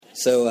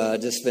So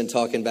just been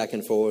talking back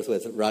and forth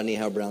with Rodney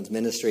Howard Brown's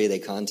ministry. They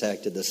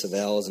contacted the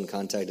Savells and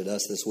contacted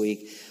us this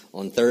week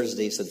on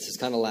Thursday. So this is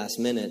kind of last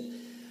minute.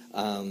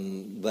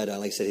 But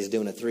like I said, he's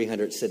doing a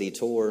 300-city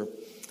tour.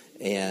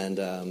 And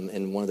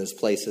one of those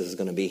places is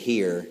going to be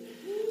here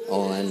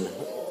on,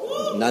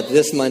 not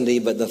this Monday,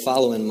 but the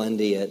following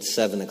Monday at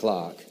 7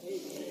 o'clock.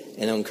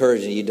 And I'm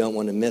encouraging you don't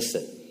want to miss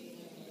it.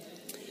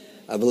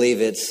 I believe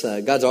it's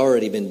God's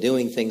already been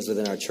doing things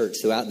within our church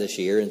throughout this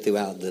year and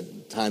throughout the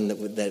time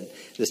that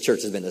this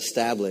church has been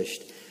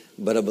established.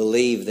 But I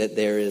believe that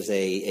there is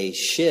a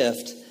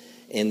shift,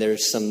 and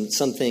there's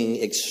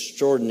something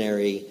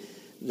extraordinary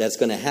that's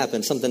going to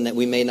happen, something that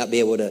we may not be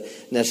able to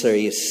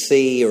necessarily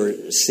see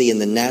in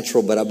the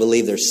natural, but I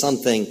believe there's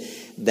something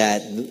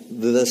that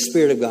the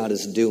Spirit of God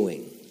is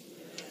doing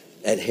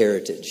at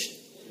Heritage.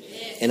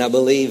 And I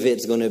believe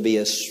it's going to be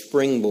a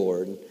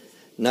springboard,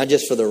 not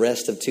just for the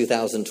rest of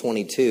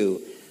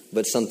 2022,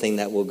 but something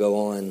that will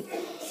go on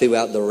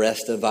throughout the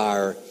rest of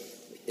our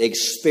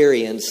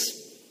experience,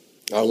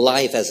 our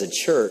life as a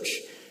church,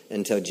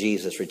 until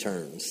Jesus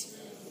returns.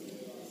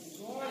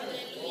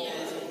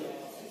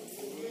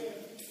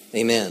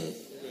 Amen.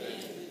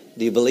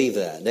 Do you believe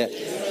that?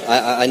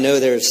 I know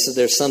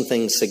there's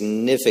something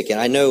significant.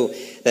 I know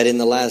that in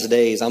the last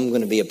days I'm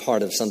going to be a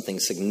part of something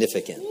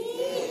significant.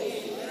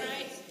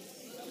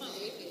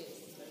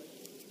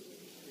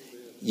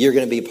 You're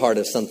going to be part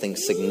of something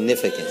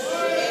significant.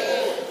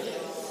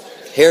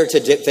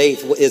 Heritage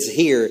Faith is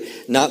here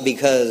not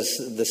because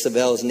the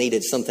Savells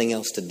needed something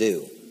else to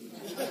do.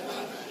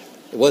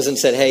 It wasn't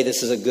said, hey,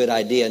 this is a good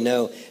idea.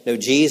 No,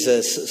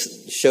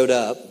 Jesus showed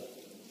up,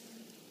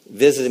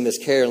 visited Miss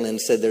Carolyn,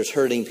 said, there's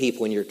hurting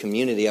people in your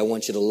community. I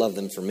want you to love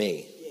them for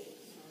me.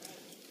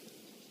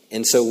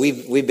 And so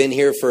we've been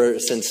here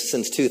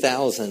since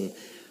 2000.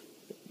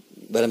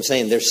 But I'm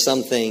saying there's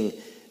something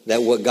that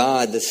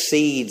the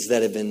seeds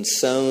that have been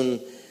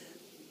sown,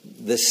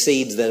 the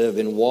seeds that have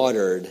been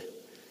watered,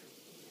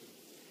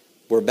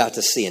 we're about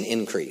to see an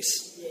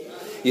increase.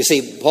 You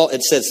see, Paul,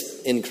 it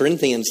says in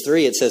Corinthians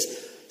 3, it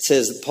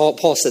says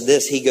Paul said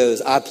this, he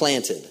goes, I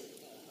planted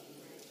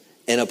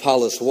and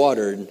Apollos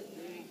watered,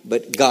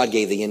 but God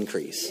gave the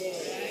increase.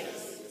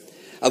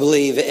 I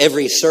believe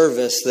every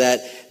service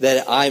that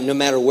I, no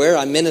matter where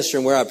I minister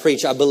and where I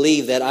preach, I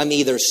believe that I'm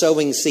either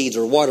sowing seeds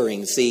or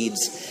watering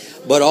seeds.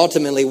 But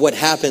ultimately what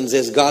happens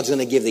is God's going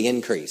to give the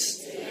increase.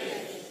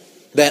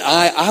 That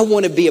I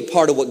want to be a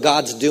part of what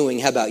God's doing.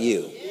 How about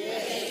you?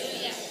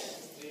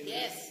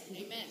 Yes.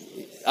 Amen.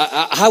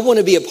 I want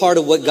to be a part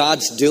of what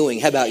God's doing.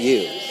 How about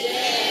you?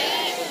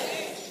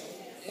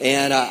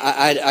 And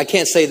I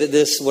can't say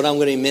that what I'm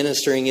going to be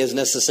ministering is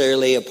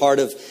necessarily a part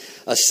of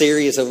a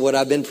series of what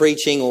I've been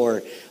preaching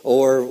or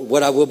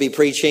what I will be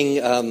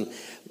preaching.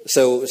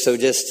 So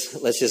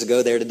let's just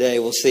go there today.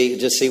 We'll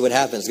see what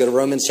happens. Go to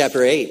Romans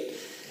chapter 8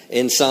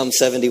 in Psalm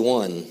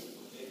 71.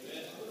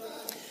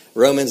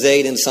 Romans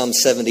 8 and Psalm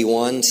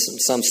 71.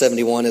 Psalm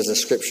 71 is a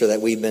scripture that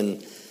we've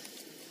been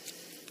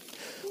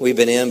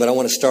in, but I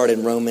want to start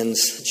in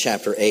Romans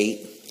chapter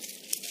 8.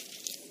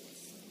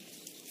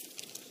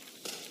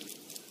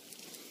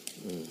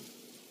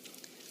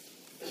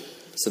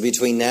 So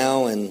between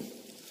now and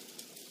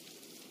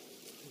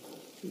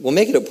we'll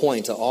make it a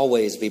point to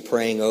always be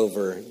praying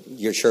over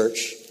your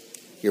church,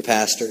 your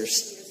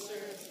pastors.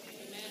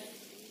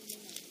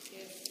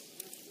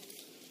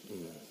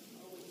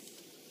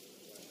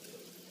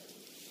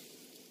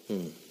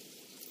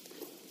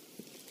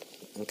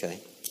 Okay.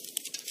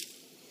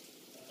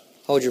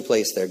 Hold your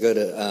place there. Go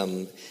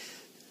to,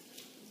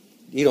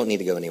 you don't need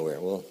to go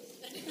anywhere. Well,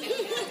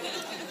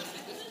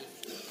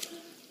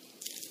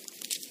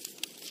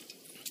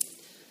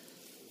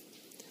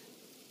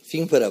 if you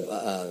can put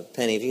up,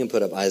 Penny, if you can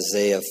put up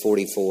Isaiah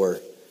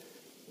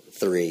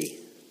 44:3.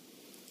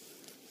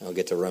 I'll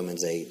get to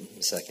Romans 8 in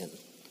a second.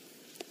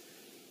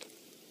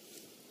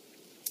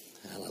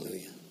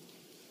 Hallelujah.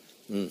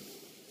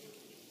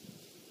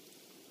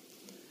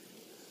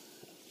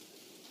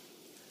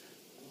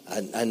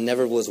 I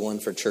never was one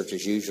for church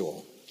as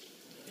usual.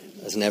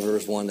 I was never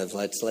one of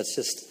let's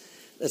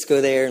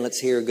go there and let's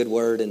hear a good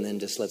word and then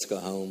just let's go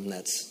home.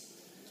 That's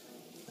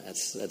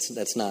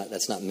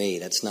not me.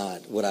 That's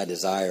not what I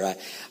desire.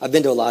 I've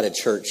been to a lot of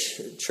church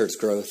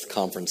growth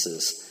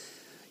conferences.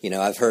 You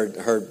know, I've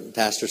heard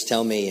pastors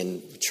tell me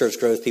in church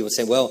growth, people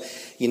say, well,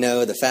 you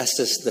know, the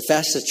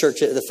fastest church,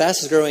 the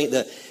fastest growing,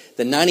 the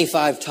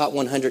 95 top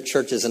 100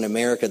 churches in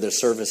America, their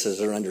services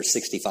are under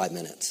 65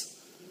 minutes.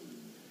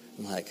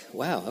 I'm like,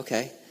 wow,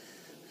 okay.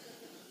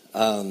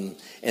 And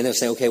they'll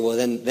say, okay, well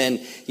then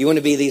you want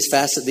to be these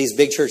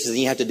big churches, and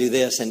you have to do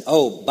this. And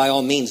by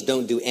all means,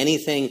 don't do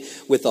anything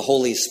with the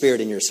Holy Spirit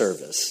in your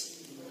service.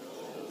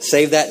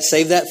 Save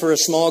that for a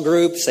small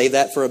group. Save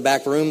that for a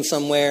back room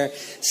somewhere.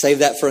 Save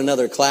that for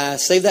another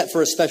class. Save that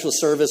for a special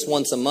service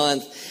once a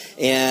month.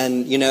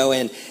 And, you know,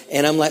 and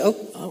I'm like, oh,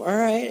 all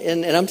right.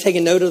 And I'm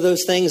taking note of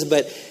those things.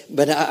 But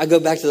I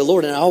go back to the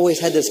Lord, and I always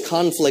had this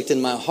conflict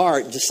in my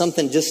heart.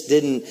 Something just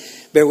didn't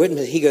bear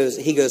witness. He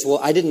goes,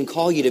 well, I didn't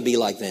call you to be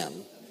like them.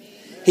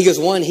 He goes,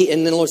 and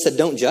then the Lord said,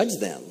 don't judge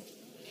them.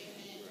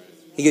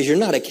 He goes, you're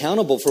not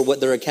accountable for what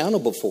they're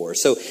accountable for.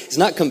 So it's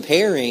not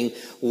comparing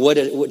what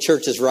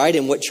church is right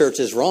and what church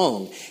is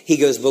wrong. He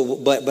goes,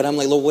 but I'm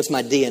like, Lord, what's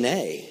my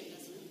DNA?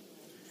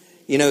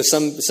 You know,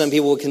 some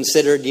people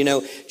considered,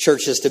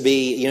 churches to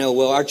be,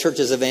 well, our church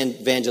is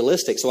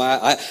evangelistic. So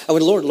I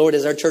went, Lord,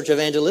 is our church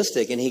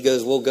evangelistic? And he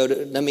goes, well,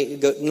 let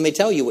me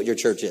tell you what your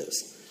church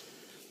is.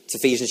 It's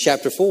Ephesians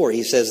chapter 4.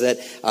 He says that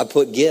I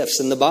put gifts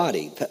in the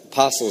body,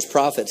 apostles,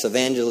 prophets,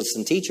 evangelists,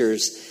 and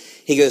teachers.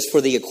 He goes,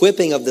 for the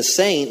equipping of the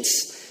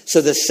saints,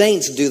 so the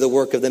saints do the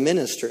work of the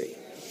ministry.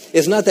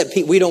 It's not that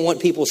we don't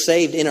want people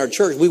saved in our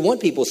church. We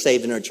want people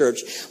saved in our church.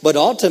 But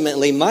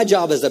ultimately, my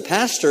job as a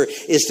pastor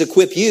is to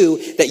equip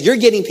you that you're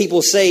getting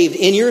people saved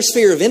in your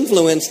sphere of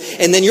influence,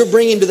 and then you're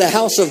bringing to the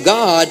house of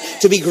God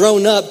to be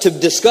grown up, to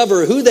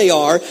discover who they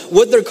are,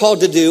 what they're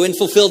called to do, and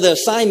fulfill the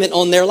assignment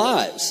on their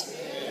lives.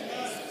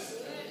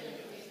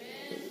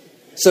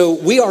 So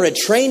we are a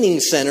training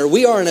center.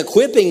 We are an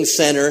equipping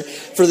center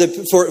for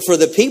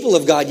the people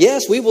of God.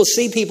 Yes, we will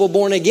see people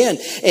born again.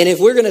 And if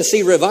we're going to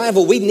see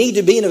revival, we need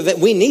to be an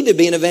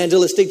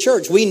evangelistic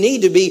church. We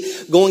need to be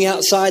going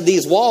outside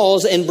these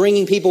walls and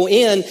bringing people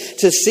in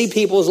to see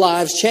people's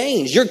lives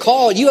change. You're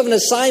called. You have an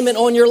assignment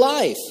on your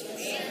life.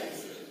 Amen.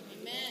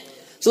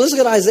 So let's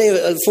look at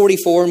Isaiah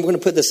 44. I'm going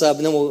to put this up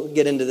and then we'll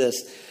get into this.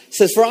 It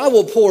says, for I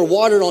will pour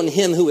water on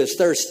him who is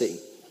thirsty.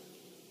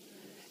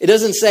 It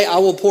doesn't say I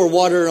will pour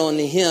water on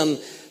him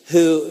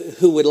who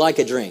would like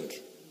a drink.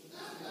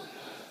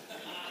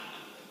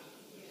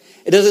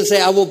 It doesn't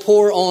say I will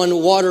pour on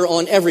water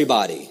on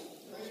everybody.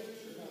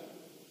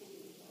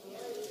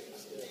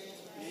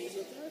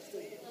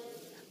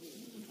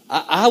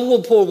 I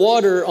will pour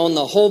water on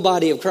the whole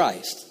body of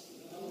Christ.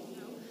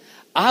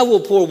 I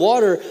will pour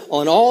water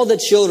on all the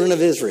children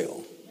of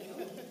Israel.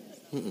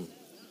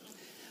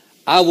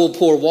 I will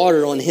pour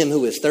water on him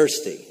who is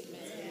thirsty.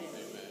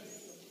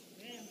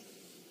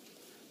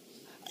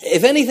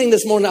 If anything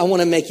this morning, I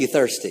want to make you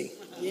thirsty.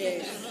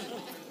 Yes.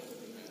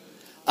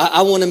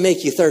 I want to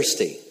make you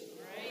thirsty.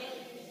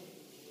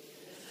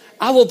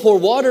 I will pour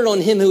water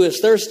on him who is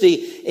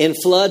thirsty and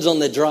floods on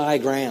the dry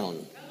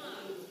ground.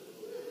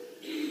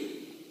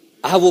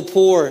 I will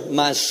pour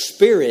my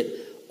spirit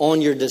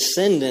on your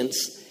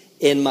descendants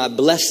and my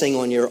blessing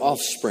on your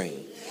offspring.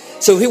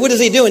 So what is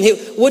he doing?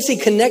 What's he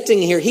connecting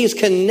here? He's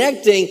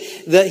connecting,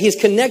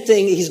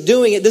 he's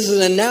doing it. This is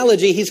an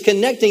analogy. He's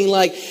connecting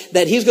like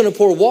that he's going to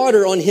pour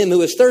water on him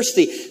who is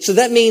thirsty. So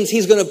that means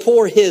he's going to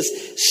pour his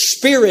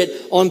spirit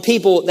on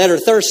people that are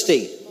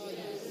thirsty.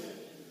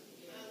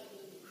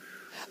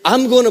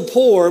 I'm going to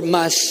pour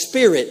my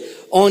spirit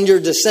on your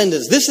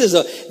descendants. This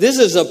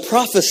is a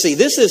prophecy.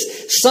 This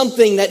is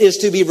something that is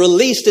to be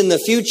released in the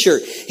future.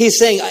 He's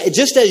saying,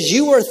 just as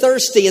you are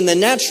thirsty in the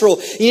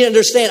natural, you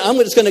understand, I'm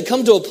just going to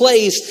come to a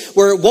place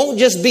where it won't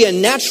just be a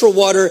natural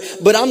water,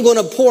 but I'm going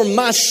to pour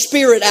my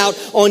spirit out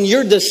on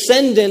your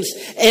descendants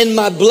and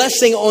my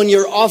blessing on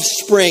your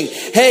offspring.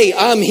 Hey,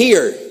 I'm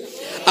here.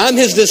 I'm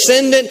his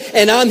descendant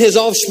and I'm his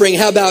offspring.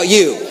 How about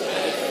you?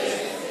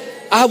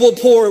 I will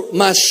pour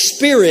my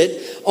spirit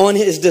on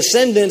his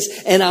descendants,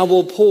 and I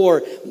will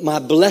pour my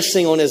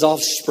blessing on his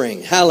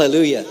offspring.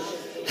 Hallelujah.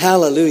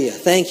 Hallelujah.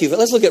 Thank you.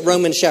 Let's look at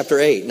Romans chapter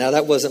 8. Now,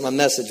 that wasn't my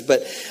message,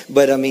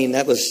 but I mean,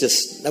 that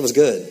was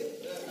good.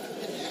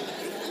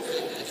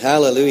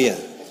 Hallelujah.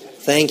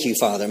 Thank you,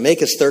 Father.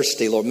 Make us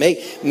thirsty, Lord.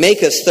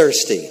 Make us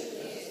thirsty.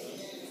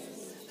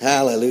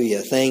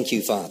 Hallelujah. Thank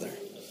you, Father.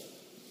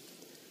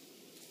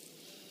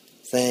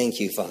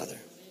 Thank you, Father.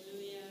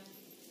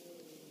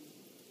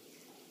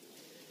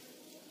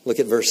 Look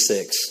at verse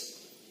 6.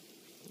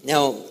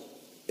 Now,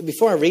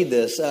 before I read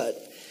this,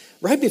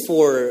 right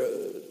before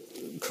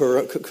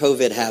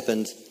COVID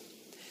happened,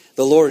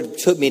 the Lord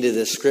took me to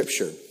this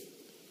scripture.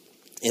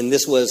 And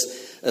this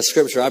was a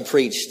scripture I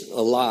preached a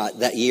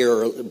lot that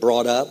year,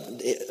 brought up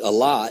a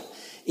lot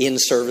in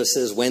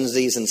services,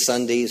 Wednesdays and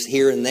Sundays,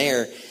 here and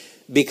there,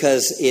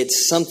 because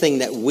it's something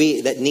that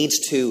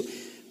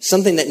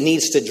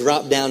needs to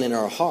drop down in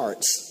our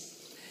hearts.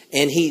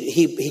 And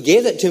he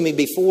gave that to me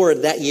before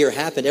that year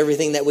happened.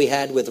 Everything that we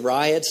had with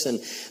riots and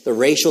the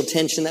racial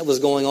tension that was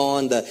going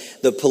on,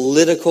 the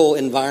political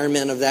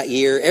environment of that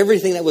year,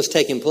 everything that was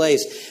taking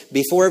place.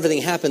 Before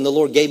everything happened, the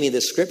Lord gave me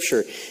this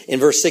scripture. In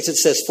verse 6 it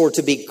says, for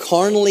to be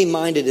carnally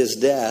minded is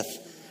death,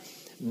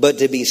 but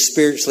to be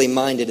spiritually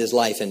minded is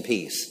life and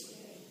peace.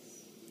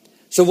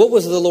 So what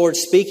was the Lord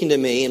speaking to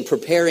me and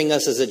preparing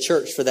us as a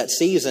church for that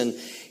season?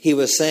 He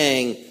was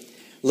saying,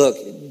 look,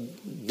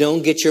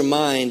 don't get your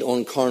mind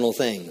on carnal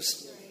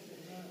things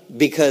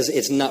because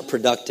it's not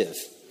productive.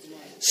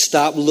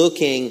 Stop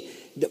looking.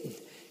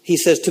 He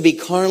says to be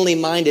carnally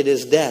minded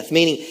is death,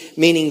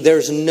 meaning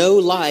there's no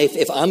life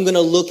if I'm going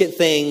to look at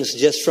things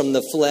just from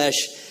the flesh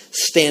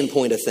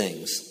standpoint of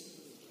things.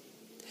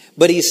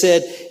 But he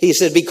said,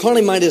 be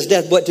carnally minded is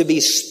death, but to be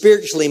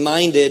spiritually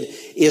minded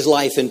is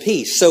life and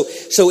peace. So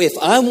if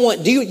I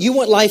want, do you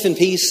want life and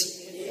peace?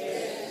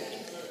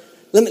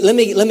 Let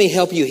me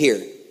help you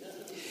here.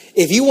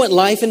 If you want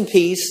life and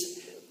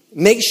peace,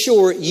 make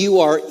sure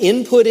you are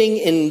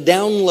inputting and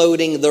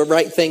downloading the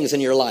right things in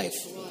your life.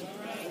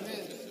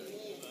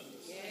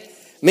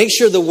 Make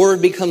sure the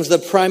Word becomes the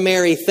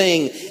primary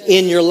thing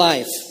in your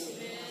life.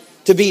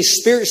 To be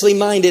spiritually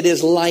minded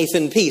is life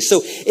and peace.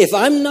 So if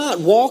I'm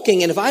not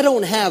walking and if I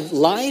don't have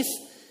life,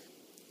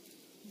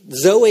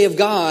 Zoe of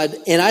God,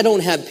 and I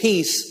don't have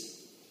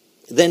peace,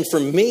 then for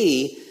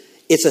me,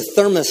 it's a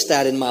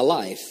thermostat in my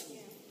life.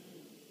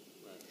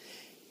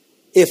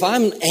 If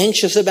I'm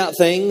anxious about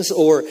things,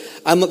 or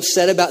I'm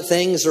upset about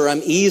things, or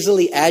I'm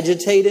easily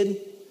agitated,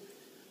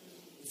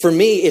 for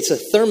me, it's a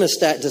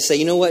thermostat to say,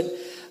 you know what?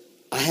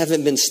 I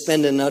haven't been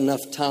spending enough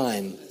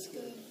time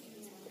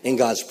in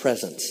God's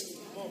presence.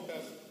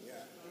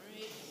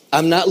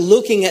 I'm not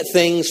looking at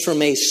things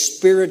from a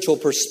spiritual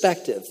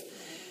perspective.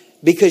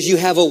 Because you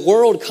have a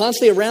world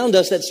constantly around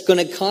us that's going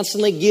to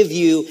constantly give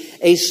you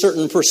a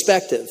certain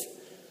perspective.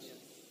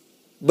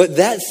 But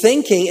that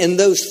thinking and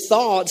those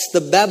thoughts,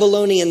 the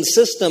Babylonian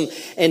system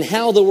and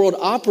how the world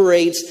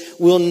operates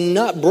will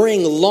not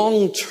bring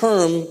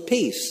long-term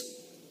peace.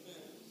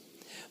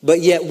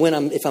 But yet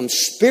if I'm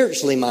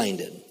spiritually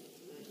minded,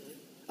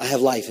 I have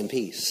life and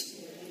peace.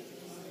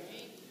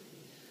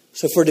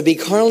 So to be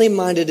carnally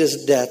minded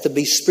is death, to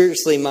be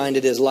spiritually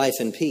minded is life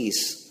and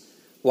peace.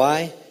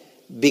 Why?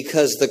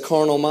 Because the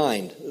carnal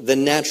mind, the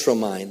natural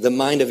mind, the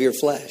mind of your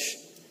flesh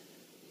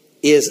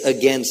is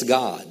against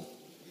God.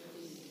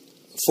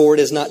 For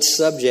it is not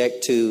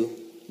subject to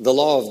the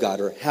law of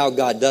God or how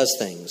God does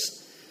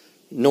things,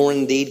 nor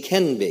indeed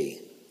can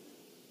be.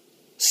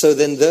 So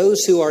then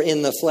those who are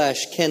in the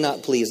flesh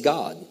cannot please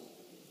God.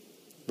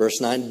 Verse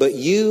 9, but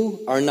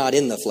you are not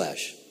in the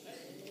flesh.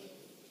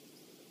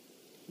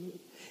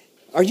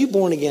 Are you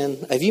born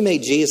again? Have you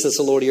made Jesus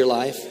the Lord of your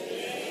life?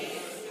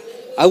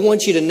 I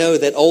want you to know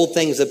that old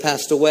things have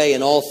passed away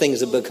and all things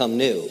have become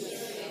new.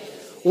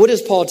 What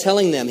is Paul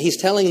telling them? He's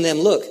telling them,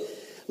 look,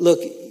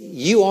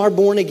 you are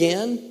born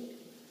again,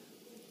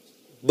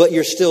 but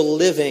you're still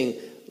living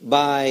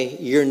by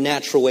your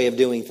natural way of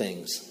doing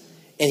things.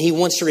 And he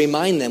wants to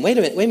remind them, wait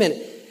a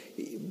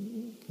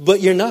minute,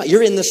 but you're not.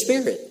 You're in the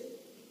Spirit.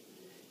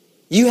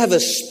 You have a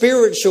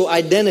spiritual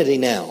identity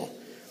now.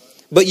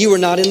 But you are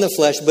not in the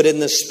flesh, but in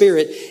the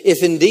Spirit,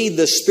 if indeed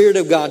the Spirit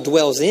of God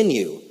dwells in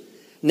you.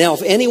 Now,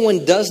 if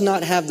anyone does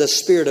not have the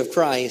Spirit of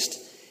Christ,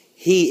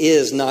 he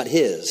is not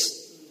his.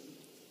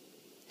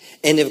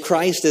 And if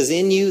Christ is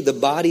in you, the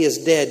body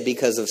is dead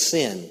because of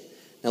sin.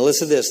 Now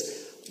listen to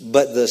this.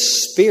 But the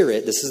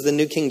Spirit, this is the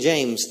New King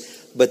James,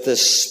 but the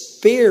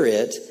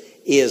Spirit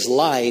is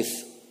life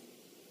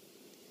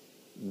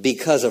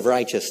because of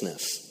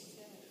righteousness.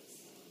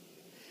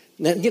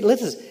 Now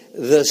listen,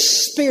 the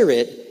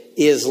Spirit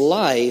is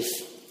life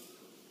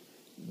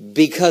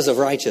because of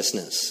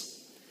righteousness.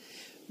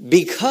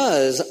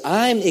 Because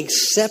I'm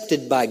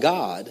accepted by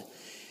God,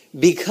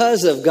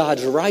 because of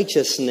God's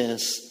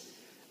righteousness,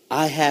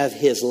 I have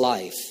His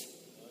life.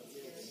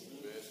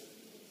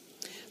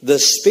 The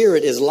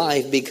Spirit is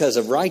life because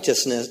of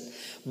righteousness,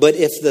 but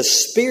if the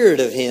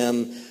Spirit of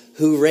Him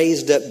who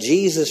raised up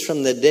Jesus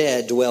from the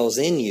dead dwells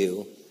in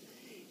you,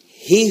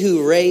 He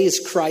who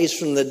raised Christ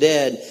from the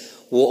dead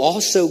will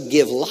also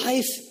give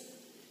life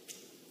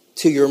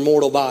to your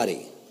mortal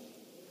body.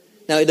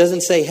 Now, it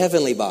doesn't say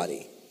heavenly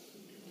body.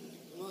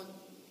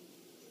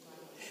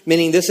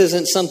 Meaning this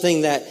isn't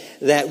something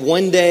that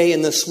one day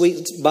in the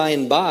sweet by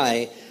and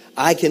by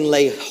I can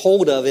lay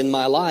hold of in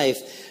my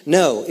life.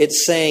 No,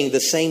 it's saying the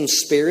same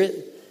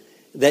Spirit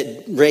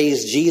that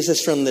raised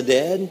Jesus from the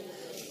dead,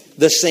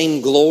 the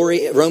same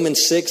glory.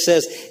 Romans 6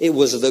 says it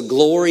was the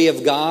glory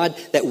of God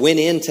that went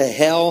into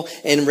hell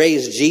and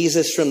raised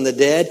Jesus from the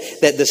dead,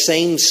 that the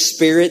same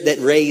Spirit that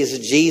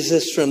raised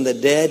Jesus from the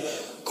dead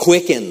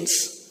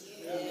quickens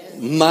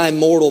my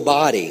mortal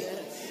body.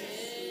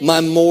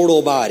 My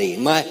mortal body.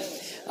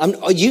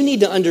 You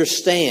need to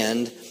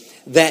understand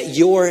that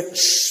your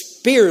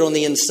spirit on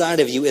the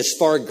inside of you is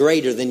far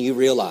greater than you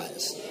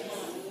realize.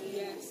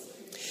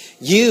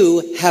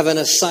 You have an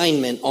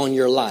assignment on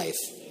your life.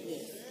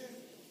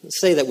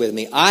 Say that with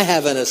me. I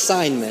have an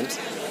assignment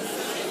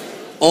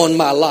on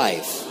my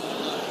life.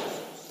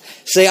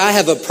 Say, I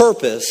have a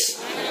purpose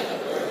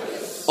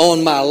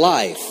on my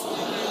life.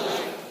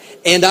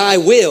 And I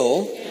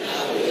will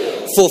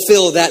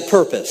fulfill that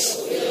purpose.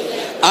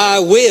 I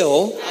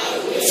will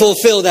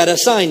fulfill that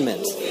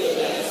assignment.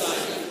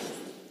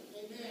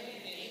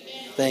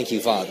 Thank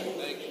you, Father.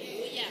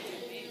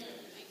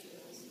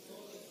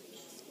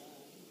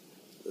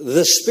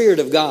 The Spirit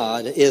of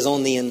God is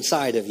on the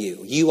inside of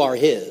you. You are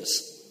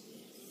His.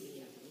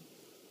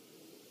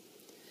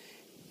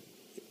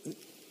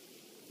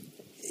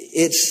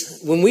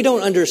 It's when we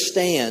don't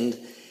understand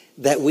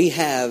that we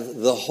have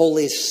the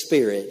Holy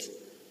Spirit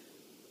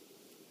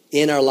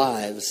in our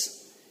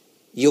lives,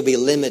 you'll be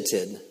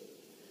limited.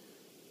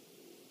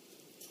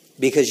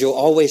 Because you're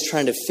always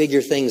trying to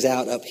figure things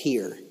out up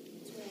here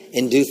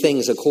and do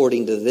things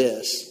according to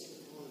this.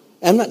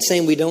 I'm not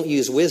saying we don't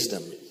use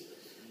wisdom.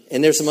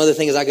 And there's some other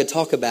things I could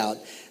talk about.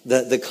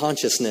 The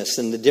consciousness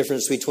and the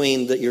difference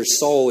between your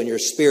soul and your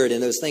spirit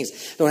and those things.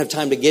 I don't have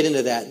time to get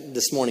into that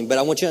this morning. But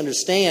I want you to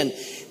understand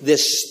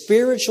this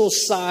spiritual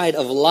side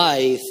of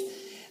life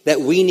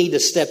that we need to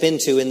step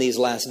into in these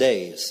last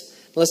days.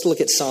 Let's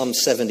look at Psalm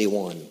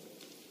 71.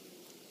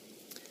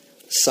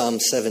 Psalm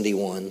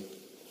 71.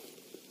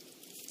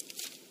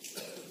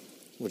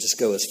 We'll just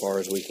go as far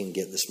as we can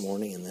get this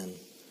morning and then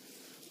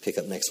pick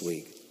up next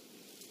week.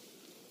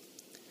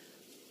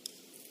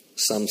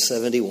 Psalm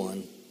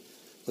 71.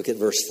 Look at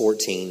verse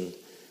 14.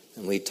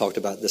 And we talked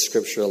about this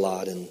scripture a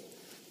lot and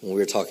when we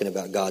were talking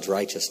about God's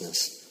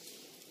righteousness.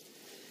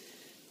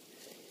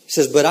 It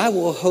says, but I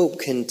will hope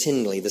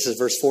continually. This is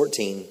verse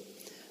 14.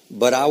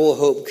 But I will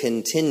hope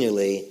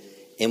continually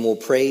and will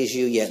praise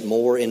you yet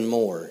more and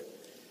more.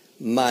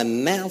 My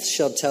mouth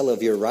shall tell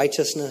of your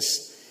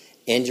righteousness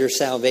and your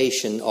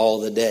salvation all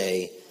the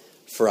day,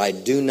 for I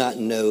do not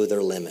know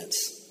their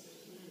limits.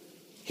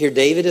 Here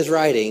David is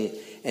writing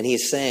and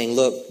he's saying,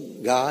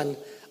 look, God,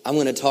 I'm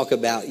going to talk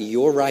about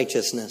your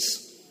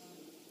righteousness.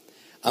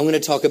 I'm going to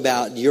talk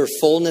about your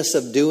fullness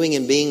of doing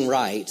and being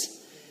right.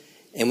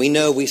 And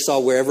we saw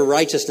wherever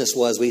righteousness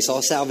was, we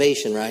saw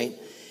salvation, right?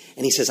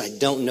 And he says, I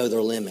don't know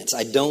their limits.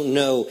 I don't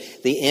know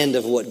the end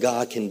of what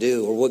God can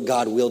do or what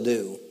God will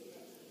do.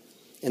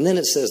 And then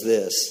it says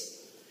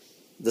this.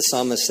 The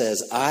psalmist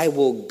says, I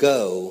will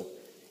go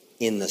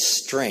in the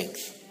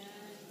strength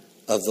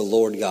of the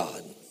Lord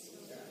God.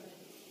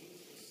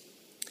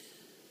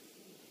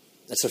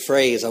 That's a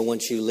phrase I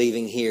want you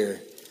leaving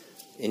here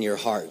in your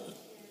heart.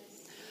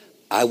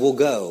 I will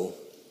go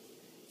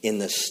in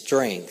the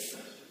strength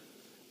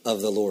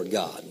of the Lord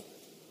God.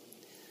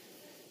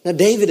 Now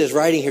David is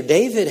writing here.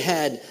 David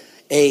had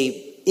an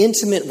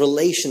intimate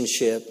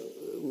relationship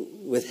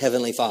with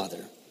Heavenly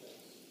Father.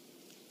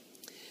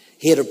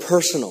 He had a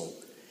personal,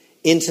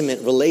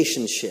 intimate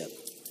relationship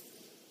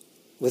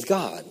with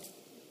God,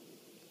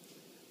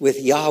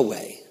 with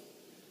Yahweh,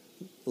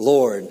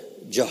 Lord,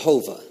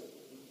 Jehovah.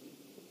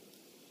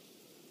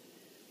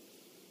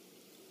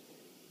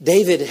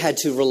 David had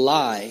to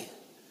rely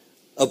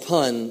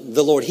upon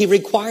the Lord. He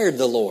required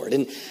the Lord.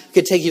 And I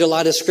could take you to a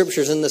lot of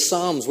scriptures in the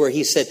Psalms where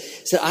he said,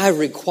 I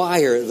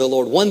require the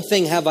Lord. One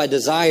thing have I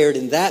desired,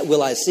 and that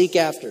will I seek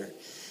after,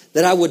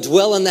 that I would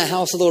dwell in the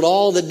house of the Lord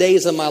all the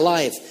days of my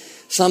life.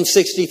 Psalm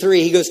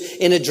 63, he goes,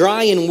 in a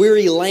dry and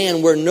weary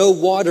land where no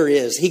water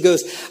is. He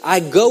goes,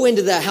 I go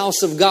into the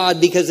house of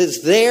God because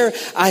it's there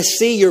I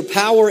see your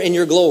power and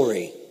your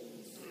glory.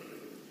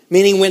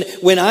 Meaning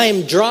when I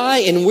am dry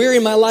and weary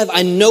in my life,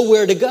 I know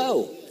where to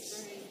go.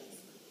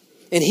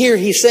 And here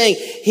he's saying,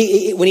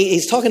 when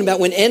he's talking about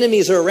when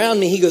enemies are around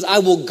me, he goes, I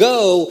will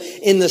go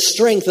in the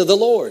strength of the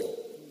Lord.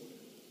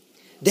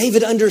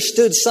 David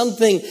understood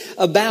something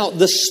about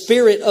the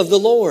Spirit of the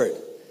Lord.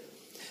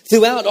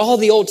 Throughout all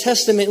the Old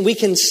Testament, we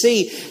can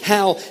see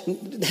how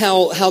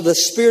the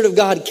Spirit of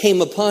God came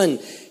upon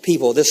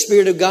people. The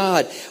Spirit of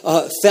God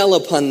fell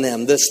upon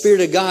them. The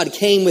Spirit of God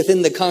came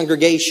within the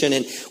congregation.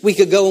 And we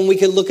could go and we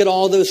could look at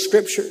all those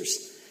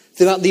scriptures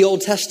throughout the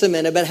Old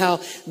Testament about how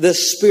the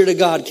Spirit of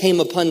God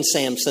came upon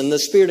Samson. The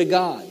Spirit of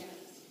God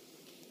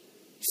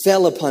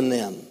fell upon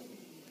them,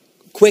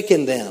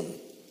 quickened them,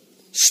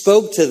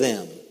 spoke to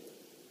them.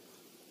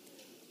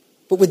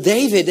 But with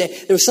David,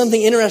 there was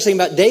something interesting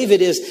about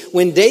David is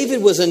when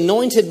David was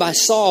anointed by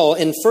Saul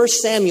in 1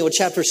 Samuel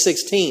chapter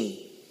 16.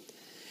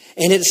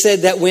 And it said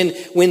that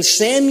when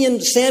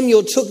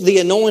Samuel took the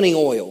anointing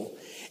oil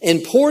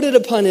and poured it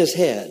upon his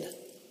head,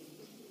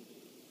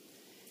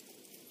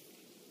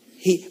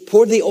 he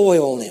poured the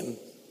oil on him,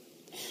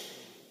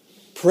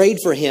 prayed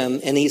for him,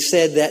 and he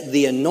said that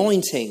the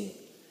anointing,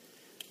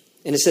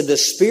 and it said the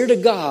Spirit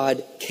of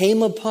God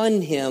came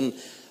upon him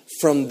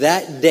from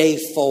that day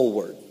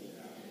forward.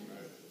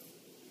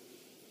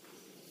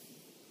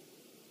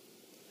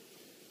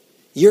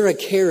 You're a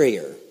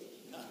carrier.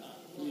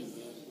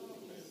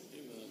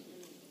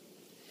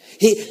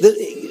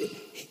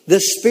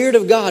 The Spirit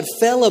of God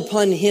fell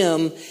upon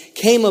him,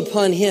 came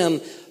upon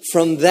him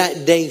from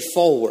that day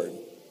forward.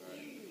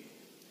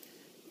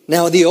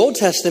 Now, in the Old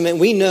Testament,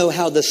 we know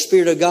how the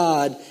Spirit of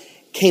God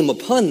came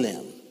upon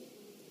them.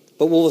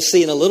 But we'll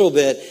see in a little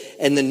bit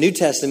in the New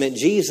Testament,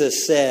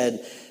 Jesus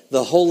said,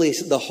 the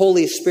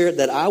Holy Spirit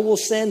that I will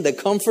send, the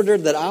Comforter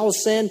that I will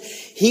send,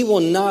 He will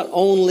not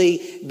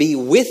only be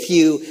with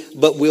you,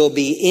 but will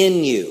be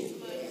in you.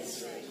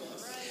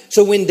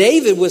 So when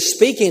David was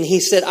speaking, he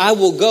said, I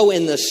will go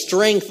in the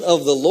strength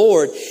of the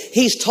Lord.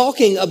 He's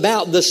talking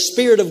about the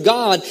Spirit of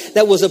God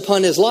that was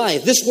upon his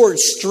life. This word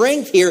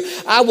strength here,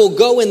 I will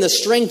go in the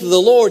strength of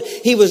the Lord.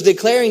 He was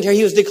declaring,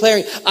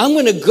 I'm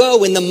going to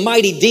go in the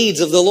mighty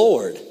deeds of the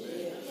Lord.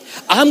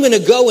 I'm going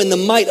to go in the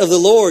might of the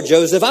Lord,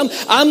 Joseph.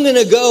 I'm going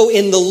to go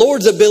in the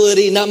Lord's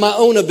ability, not my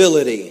own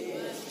ability.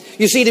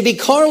 You see, to be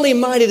carnally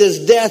minded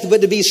is death,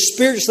 but to be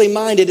spiritually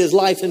minded is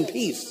life and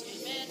peace.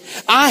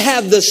 I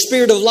have the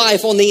Spirit of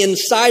life on the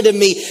inside of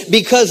me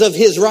because of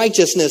His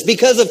righteousness,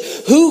 because of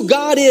who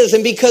God is,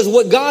 and because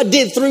what God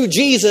did through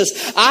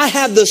Jesus. I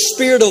have the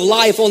Spirit of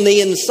life on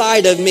the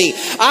inside of me.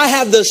 I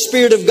have the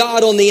Spirit of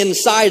God on the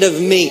inside of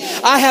me.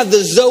 I have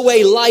the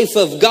Zoe life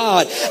of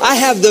God. I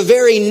have the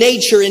very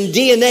nature and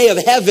DNA of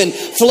heaven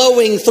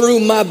flowing through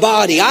my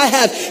body. I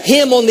have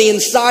Him on the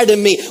inside of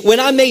me. When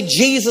I made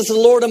Jesus the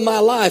Lord of my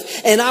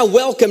life and I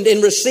welcomed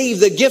and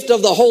received the gift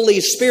of the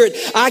Holy Spirit,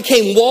 I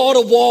came wall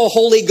to wall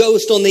Holy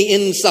Ghost on the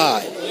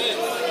inside.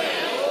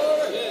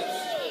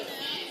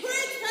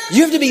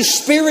 You have to be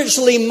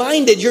spiritually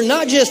minded. You're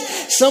not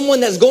just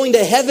someone that's going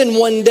to heaven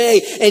one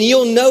day and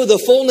you'll know the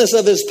fullness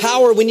of His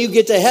power when you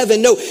get to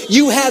heaven. No,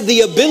 you have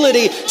the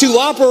ability to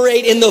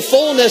operate in the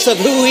fullness of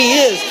who He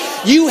is.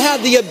 You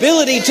have the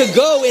ability to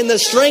go in the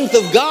strength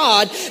of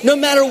God no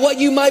matter what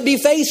you might be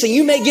facing.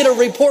 You may get a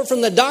report from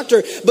the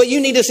doctor, but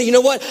you need to say, you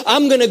know what?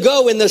 I'm going to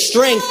go in the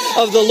strength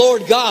of the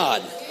Lord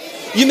God.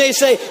 You may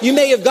say, you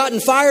may have gotten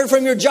fired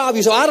from your job.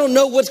 You say, I don't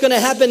know what's going to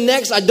happen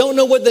next. I don't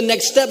know what the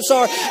next steps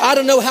are. I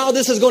don't know how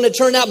this is going to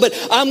turn out, but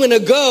I'm going to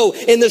go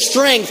in the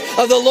strength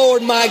of the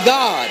Lord my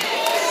God.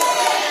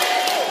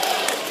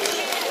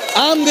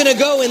 I'm going to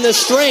go in the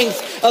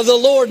strength of the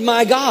Lord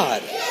my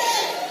God.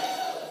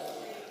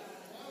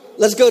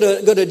 Let's go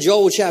to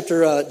Joel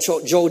chapter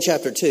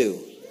 2.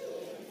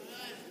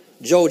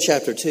 Joel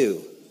chapter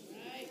 2.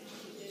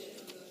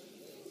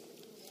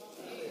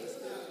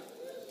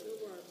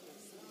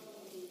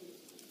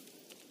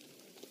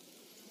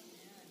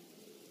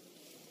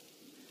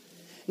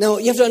 Now,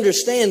 you have to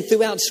understand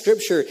throughout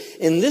Scripture,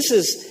 and this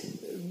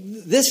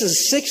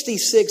is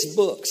 66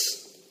 books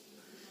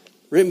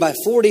written by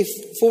 40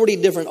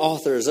 different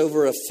authors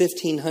over a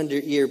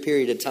 1,500-year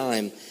period of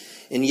time,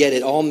 and yet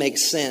it all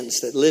makes sense,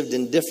 that lived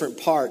in different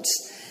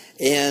parts,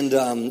 and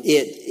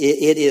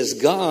it is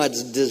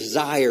God's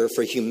desire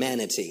for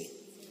humanity.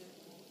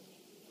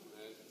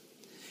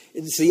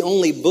 It's the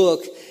only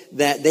book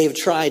that they've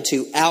tried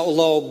to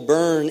outlaw,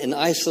 burn, and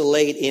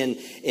isolate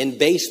in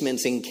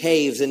basements and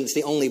caves, and it's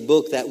the only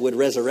book that would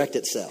resurrect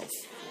itself.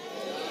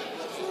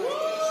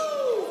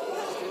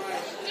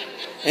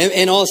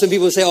 And all of a sudden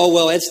people say, oh,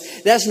 well,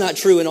 that's not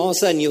true. And all of a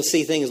sudden you'll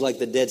see things like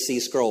the Dead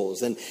Sea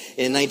Scrolls in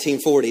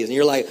 1940s. And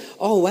you're like,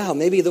 oh, wow,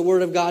 maybe the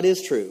Word of God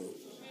is true.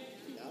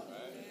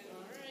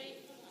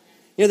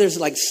 You know, there's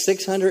like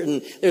 600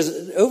 and there's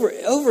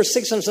over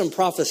 600 some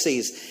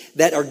prophecies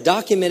that are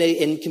documented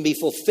and can be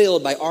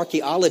fulfilled by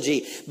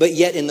archaeology. But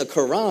yet in the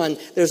Quran,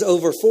 there's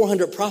over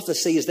 400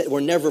 prophecies that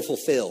were never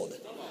fulfilled.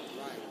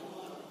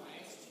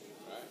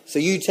 So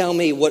you tell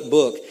me what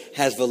book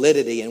has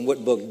validity and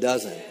what book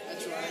doesn't.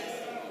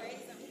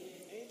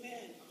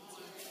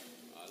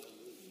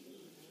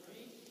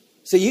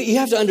 So you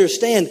have to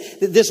understand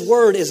that this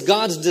word is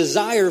God's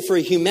desire for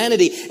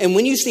humanity. And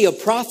when you see a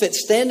prophet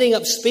standing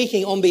up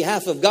speaking on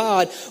behalf of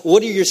God,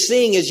 what you're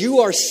seeing is you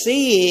are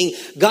seeing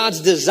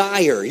God's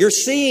desire. You're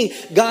seeing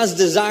God's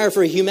desire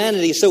for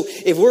humanity. So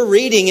if we're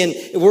reading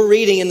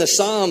in the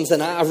Psalms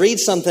and I read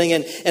something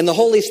and the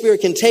Holy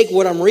Spirit can take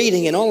what I'm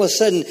reading and all of a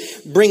sudden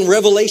bring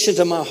revelation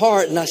to my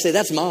heart and I say,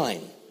 that's mine.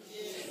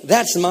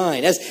 That's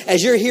mine.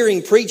 As you're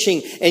hearing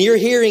preaching and you're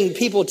hearing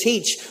people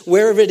teach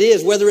wherever it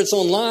is, whether it's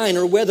online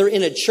or whether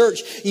in a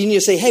church, you need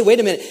to say, hey, wait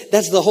a minute.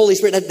 That's the Holy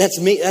Spirit. That's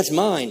me. That's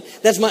mine.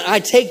 That's mine.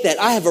 I take that.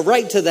 I have a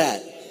right to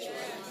that.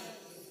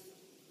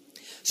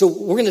 So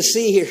we're going to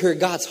see here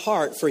God's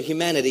heart for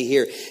humanity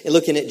here and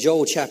looking at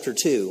Joel chapter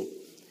 2.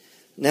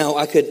 Now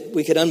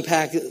we could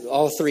unpack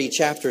all three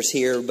chapters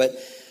here, but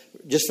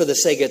just for the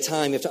sake of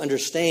time, you have to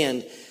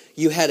understand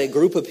you had a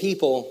group of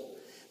people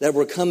that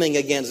were coming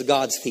against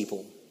God's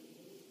people.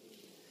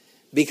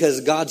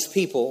 Because God's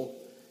people,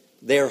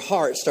 their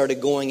heart started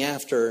going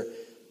after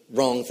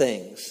wrong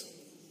things.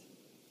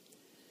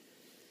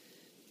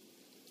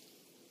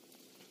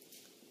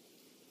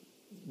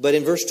 But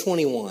in verse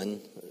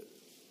 21,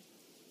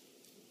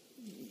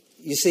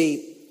 you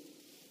see,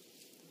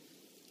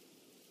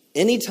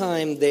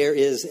 anytime there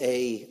is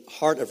a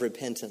heart of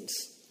repentance,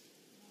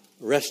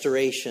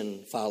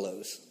 restoration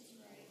follows.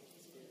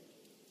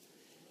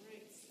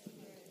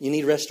 You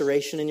need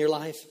restoration in your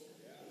life?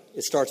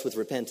 It starts with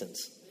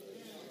repentance.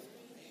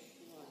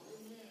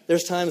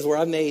 There's times where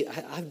I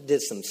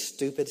did some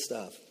stupid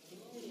stuff.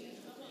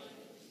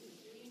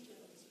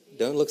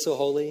 Don't look so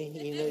holy.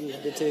 You know you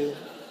did too.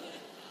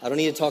 I don't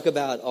need to talk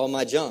about all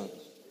my junk.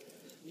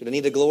 You don't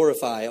need to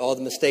glorify all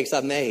the mistakes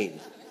I've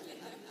made.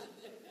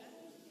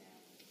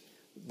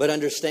 But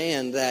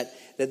understand that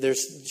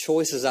there's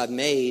choices I've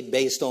made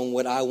based on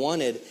what I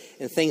wanted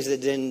and things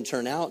that didn't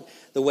turn out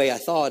the way I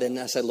thought. And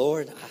I said,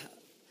 Lord,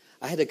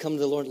 I had to come to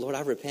the Lord. Lord,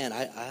 I repent.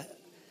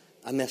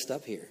 I messed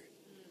up here.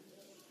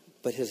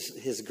 But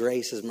His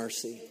grace, His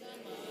mercy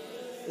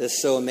is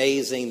so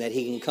amazing that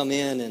He can come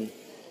in and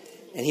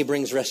He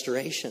brings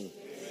restoration.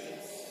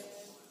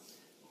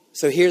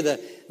 So here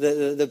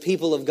the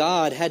people of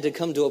God had to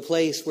come to a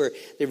place where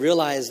they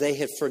realized they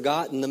had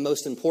forgotten the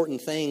most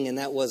important thing, and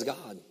that was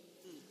God.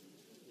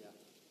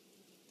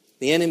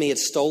 The enemy had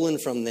stolen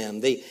from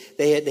them. They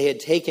had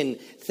taken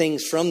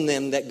things from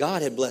them that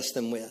God had blessed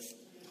them with.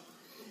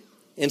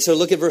 And so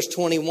look at verse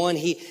 21.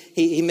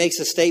 He makes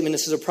a statement.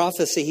 This is a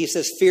prophecy. He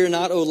says, "Fear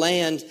not, O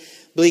land,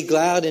 be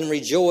glad and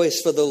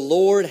rejoice, for the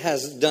Lord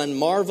has done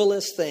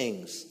marvelous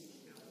things."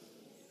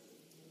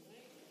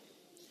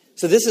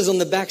 So this is on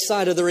the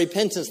backside of the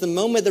repentance. The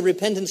moment the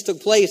repentance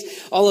took place,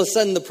 all of a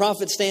sudden the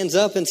prophet stands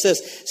up and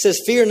says,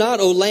 "Fear not,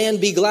 O land,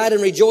 be glad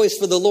and rejoice,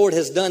 for the Lord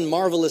has done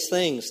marvelous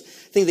things."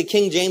 I think the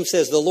King James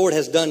says, "The Lord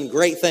has done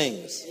great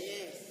things."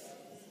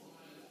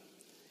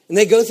 And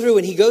they go through,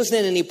 and he goes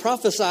in and he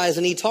prophesies,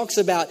 and he talks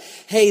about,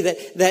 hey,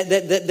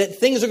 that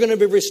things are going to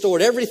be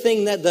restored.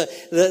 Everything that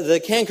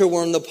the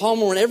cankerworm, the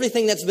palmerworm,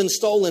 everything that's been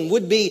stolen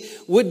would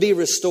be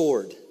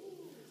restored.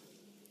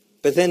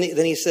 But then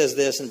he says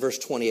this in verse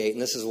 28,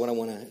 and this is what I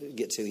want to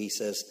get to. He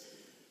says,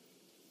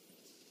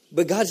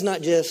 but God's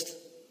not just,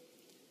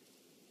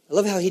 I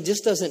love how he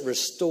just doesn't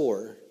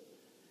restore,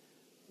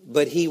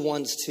 but he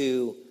wants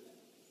to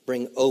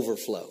bring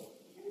overflow.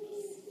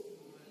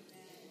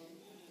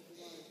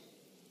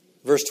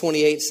 Verse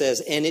 28 says,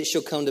 and it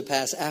shall come to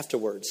pass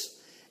afterwards.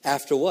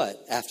 After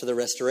what? After the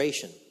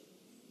restoration.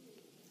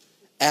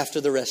 After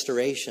the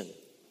restoration.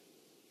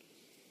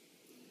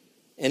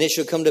 And it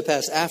shall come to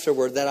pass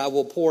afterward that I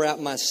will pour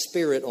out my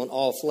spirit on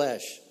all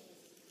flesh.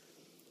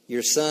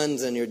 Your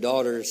sons and your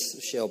daughters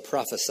shall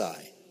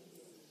prophesy.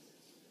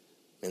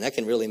 And that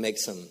can really make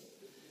some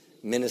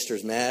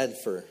ministers mad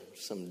for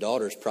some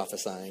daughters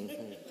prophesying.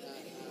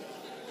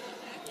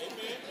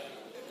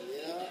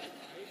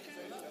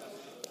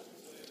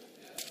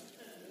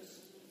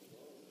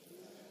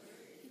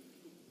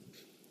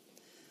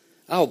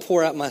 I will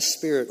pour out my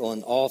spirit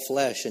on all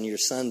flesh, and your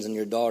sons and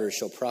your daughters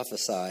shall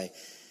prophesy.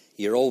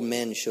 Your old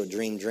men shall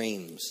dream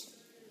dreams.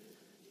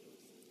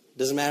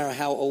 Doesn't matter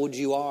how old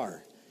you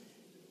are.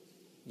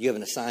 You have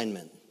an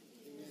assignment.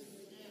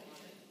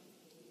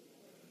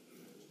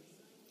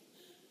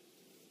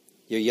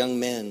 Your young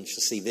men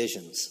shall see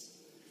visions.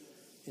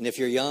 And if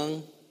you're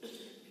young,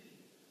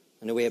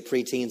 I know we have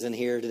preteens in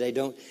here today.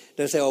 Don't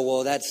say, oh,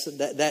 well,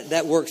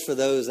 that works for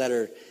those that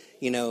are,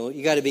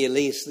 you got to be at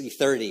least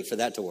 30 for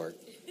that to work.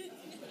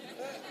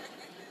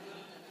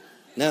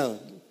 No,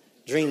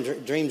 dream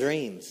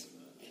dreams.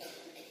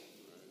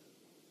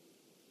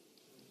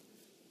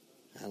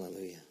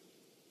 Hallelujah.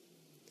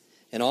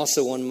 And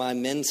also on my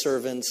men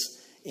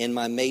servants and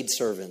my maid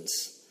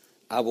servants,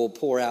 I will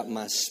pour out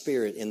my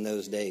spirit in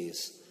those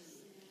days.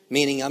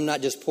 Meaning I'm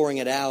not just pouring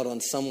it out on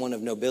someone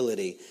of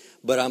nobility,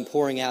 but I'm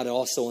pouring out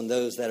also on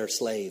those that are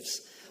slaves,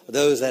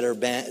 those that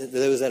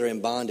are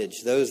in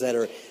bondage, those that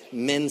are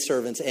men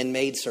servants and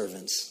maid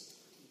servants.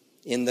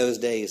 In those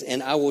days.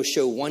 And I will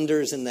show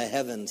wonders in the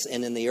heavens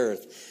and in the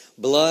earth,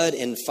 blood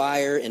and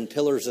fire and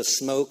pillars of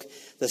smoke.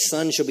 The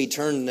sun shall be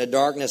turned into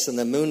darkness and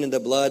the moon into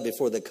blood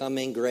before the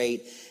coming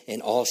great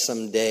and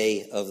awesome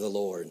day of the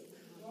Lord.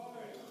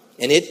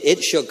 And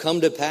it shall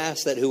come to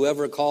pass that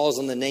whoever calls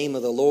on the name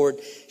of the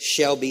Lord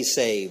shall be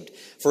saved.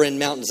 For in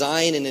Mount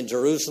Zion and in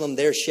Jerusalem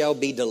there shall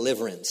be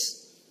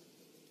deliverance.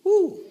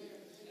 Woo.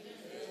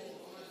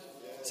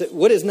 So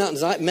what is Mount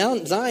Zion?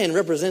 Mount Zion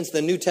represents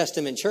the New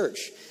Testament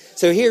church.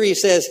 So here he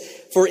says,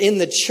 for in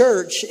the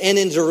church and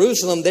in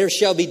Jerusalem, there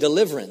shall be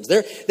deliverance.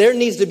 There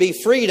needs to be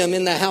freedom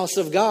in the house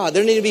of God.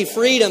 There needs to be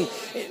freedom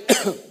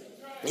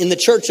in the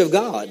church of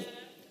God.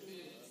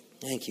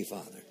 Thank you,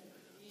 Father.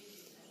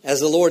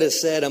 As the Lord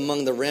has said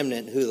among the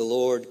remnant who the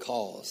Lord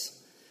calls.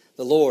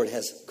 The Lord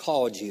has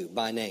called you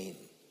by name.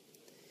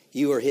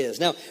 You are his.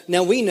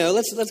 Now we know,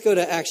 let's go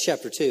to Acts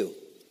chapter 2.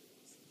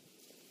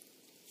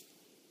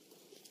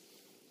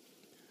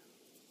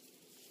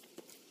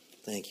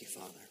 Thank you,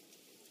 Father.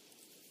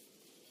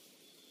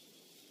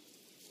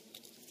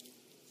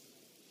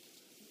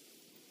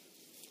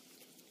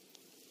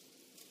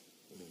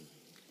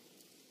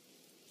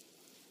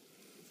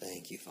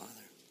 Thank you, Father.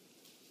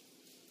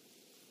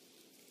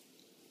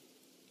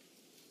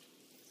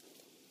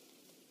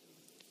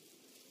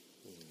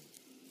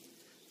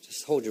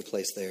 Just hold your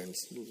place there.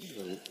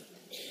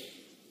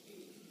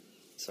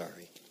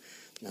 Sorry.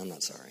 No, I'm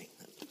not sorry.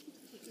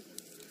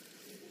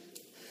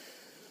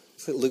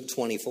 Look at Luke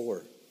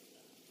 24.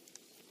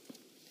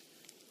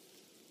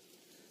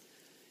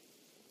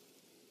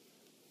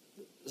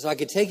 So I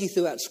could take you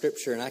throughout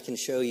Scripture and I can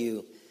show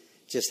you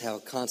just how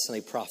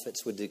constantly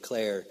prophets would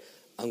declare,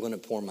 I'm going to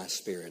pour my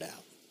spirit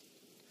out.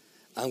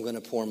 I'm going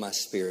to pour my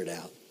spirit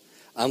out.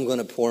 I'm going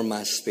to pour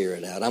my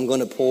spirit out. I'm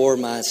going to pour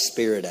my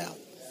spirit out.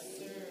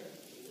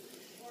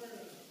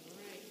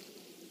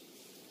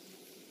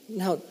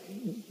 Now,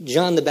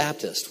 John the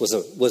Baptist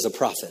was a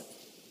prophet.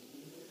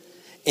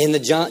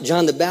 And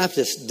John the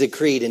Baptist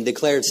decreed and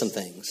declared some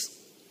things.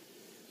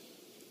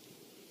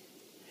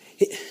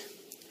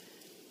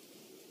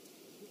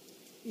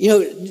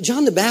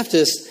 John the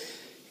Baptist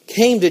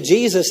came to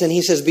Jesus and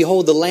he says,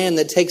 behold the Lamb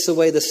that takes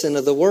away the sin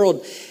of the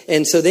world.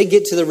 And so they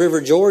get to the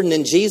River Jordan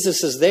and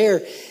Jesus is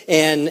there.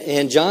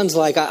 And John's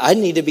like, I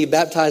need to be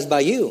baptized by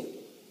you.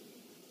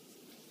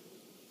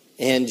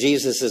 And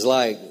Jesus is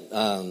like,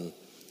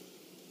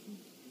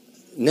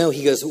 No,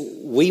 he goes,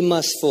 we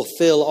must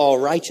fulfill all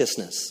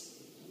righteousness.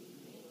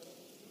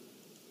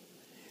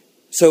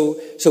 So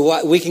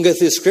we can go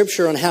through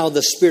Scripture on how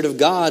the Spirit of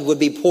God would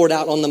be poured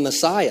out on the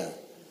Messiah.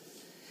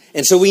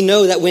 And so we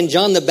know that when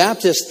John the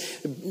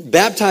Baptist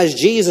baptized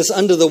Jesus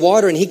under the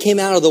water and he came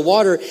out of the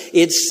water,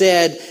 it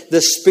said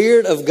the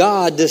Spirit of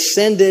God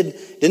descended,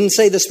 didn't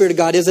say the Spirit of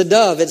God is a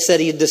dove. It said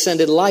he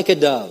descended like a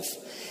dove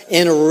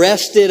and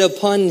rested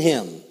upon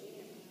him.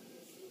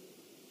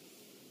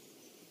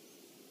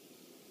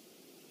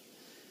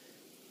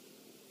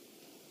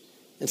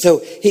 And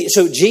so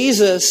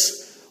Jesus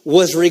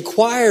was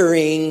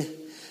requiring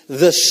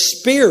the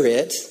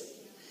Spirit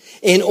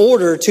in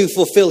order to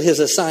fulfill his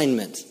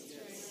assignment.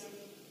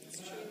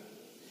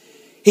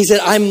 He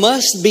said, I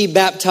must be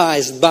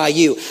baptized by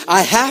you.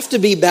 I have to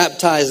be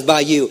baptized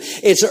by you.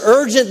 It's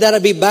urgent that I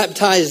be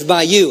baptized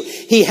by you.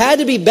 He had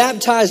to be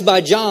baptized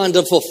by John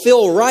to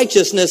fulfill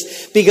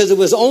righteousness, because it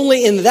was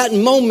only in that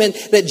moment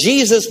that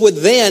Jesus would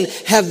then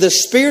have the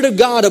Spirit of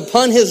God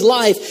upon his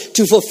life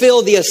to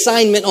fulfill the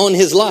assignment on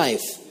his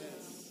life.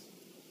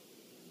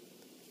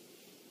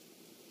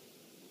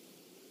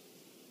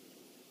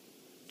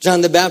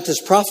 John the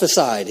Baptist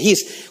prophesied.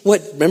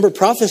 Remember,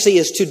 prophecy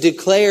is to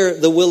declare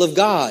the will of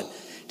God,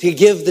 to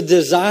give the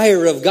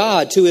desire of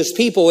God to his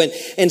people.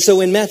 And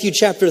so in Matthew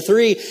chapter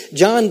 3,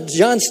 John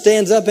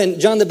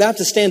the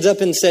Baptist stands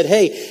up and said,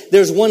 hey,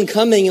 there's one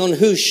coming on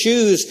whose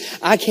shoes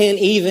I can't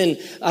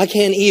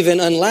even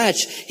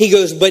unlatch. He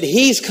goes, but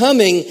he's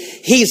coming.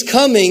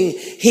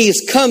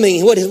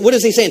 What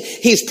is he saying?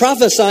 He's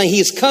prophesying,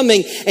 he's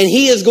coming, and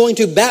he is going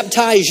to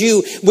baptize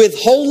you with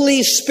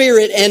Holy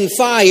Spirit and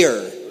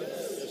fire.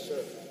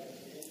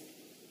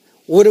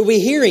 What are we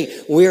hearing?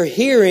 We're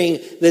hearing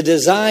the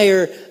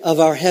desire of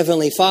our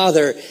Heavenly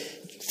Father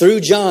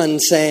through John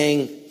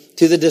saying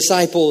to the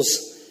disciples,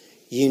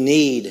 you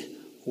need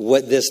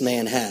what this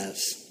man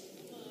has.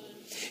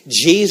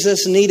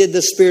 Jesus needed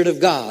the Spirit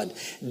of God.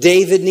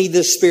 David needed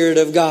the Spirit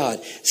of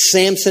God.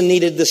 Samson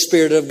needed the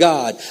Spirit of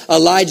God.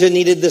 Elijah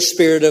needed the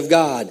Spirit of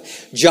God.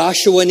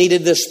 Joshua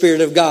needed the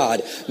Spirit of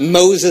God.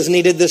 Moses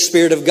needed the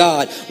Spirit of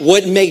God.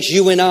 What makes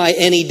you and I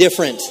any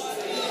different?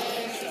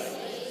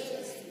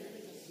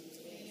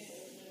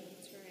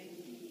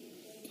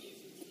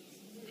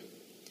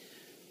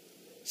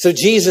 So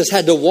Jesus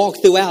had to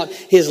walk throughout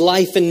his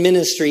life and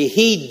ministry.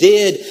 He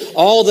did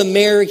all the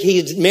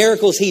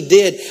miracles he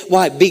did.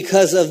 Why?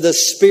 Because of the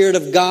Spirit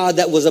of God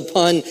that was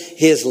upon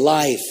his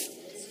life.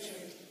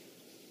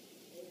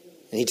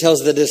 And he tells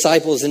the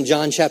disciples in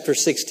John chapter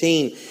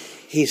 16,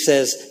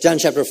 John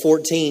chapter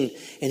 14,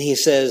 and he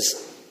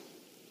says,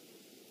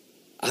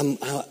 I'm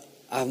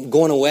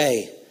going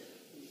away.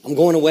 I'm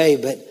going away,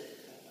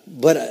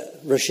 but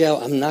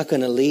Rochelle, I'm not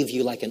going to leave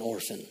you like an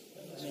orphan.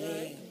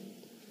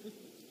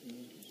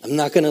 I'm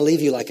not going to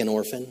leave you like an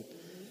orphan.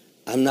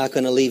 I'm not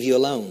going to leave you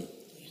alone.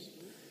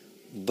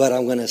 But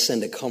I'm going to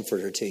send a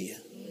comforter to you.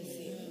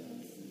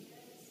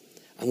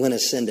 I'm going to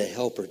send a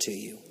helper to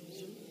you.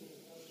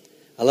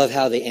 I love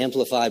how the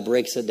Amplified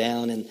breaks it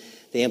down, and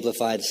the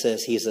Amplified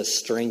says he's a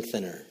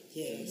strengthener.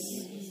 Yes.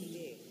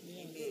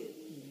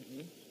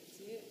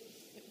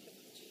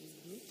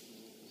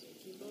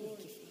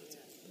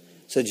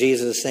 So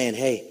Jesus is saying,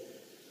 hey,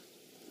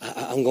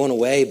 I'm going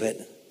away,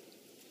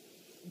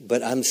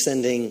 but I'm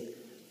sending.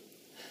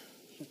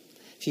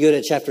 If you go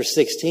to chapter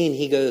 16,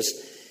 he goes,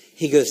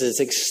 it's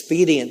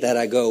expedient that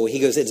I go. He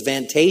goes, it's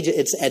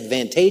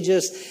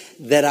advantageous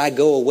that I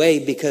go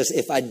away, because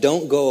if I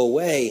don't go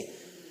away,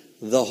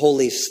 the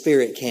Holy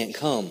Spirit can't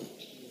come.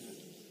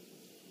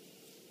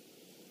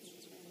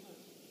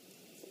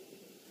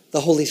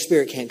 The Holy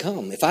Spirit can't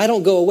come. If I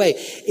don't go away,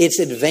 it's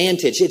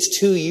advantage.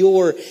 It's to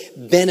your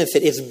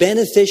benefit. It's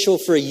beneficial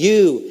for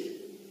you,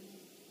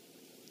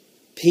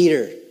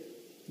 Peter,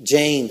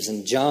 James,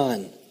 and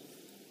John.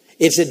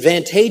 It's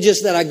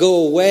advantageous that I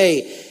go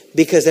away,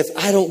 because if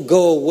I don't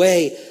go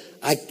away,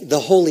 the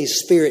Holy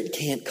Spirit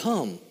can't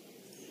come.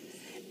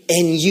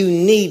 And you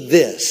need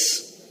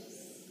this.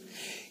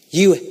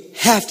 You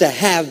have to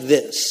have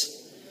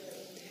this.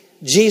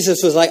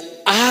 Jesus was like,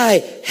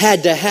 I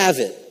had to have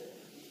it.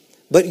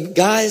 But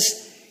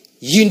guys,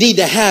 you need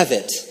to have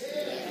it.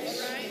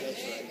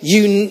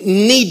 You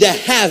need to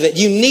have it.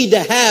 You need to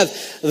have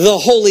the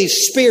Holy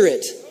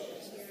Spirit.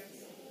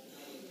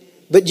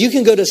 But you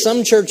can go to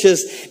some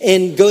churches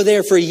and go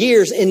there for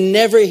years and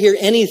never hear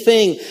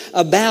anything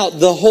about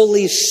the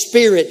Holy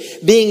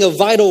Spirit being a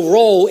vital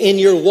role in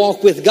your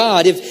walk with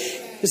God.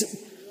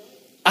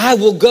 I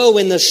will go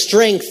in the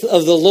strength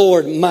of the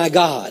Lord my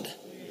God.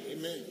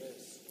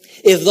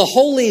 If the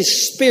Holy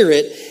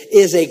Spirit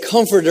is a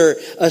comforter,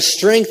 a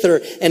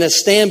strengthener, and a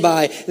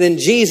standby, then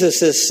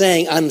Jesus is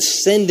saying, I'm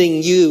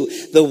sending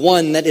you the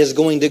one that is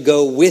going to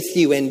go with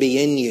you and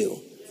be in you.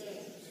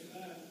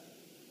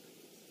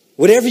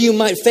 Whatever you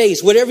might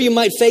face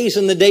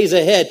in the days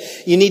ahead,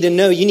 you need to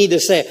know, you need to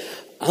say,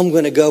 I'm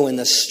going to go in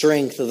the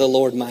strength of the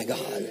Lord my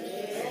God.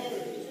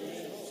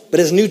 But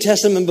as New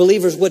Testament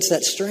believers, what's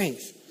that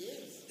strength?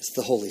 It's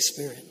the Holy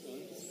Spirit.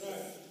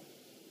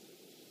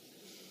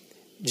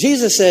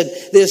 Jesus said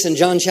this in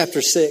John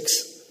chapter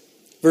 6,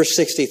 verse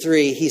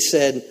 63. He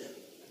said,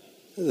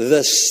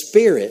 the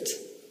Spirit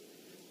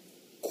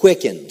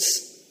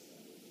quickens,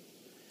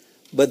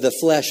 but the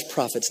flesh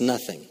profits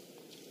nothing.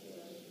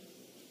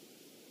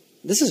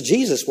 This is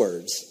Jesus'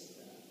 words.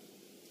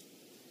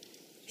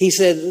 He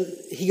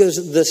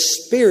goes, the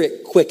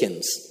Spirit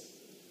quickens,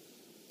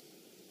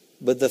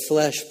 but the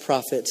flesh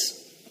profits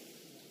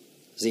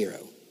zero.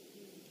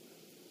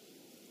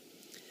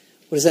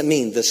 What does that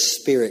mean? The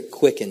Spirit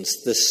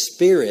quickens. The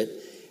Spirit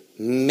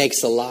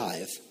makes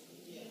alive.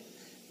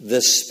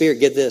 The Spirit,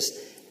 get this,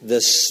 the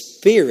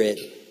Spirit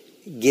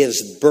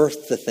gives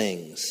birth to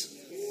things.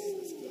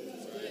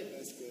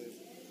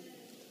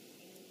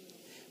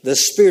 The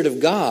Spirit of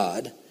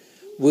God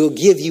will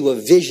give you a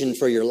vision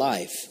for your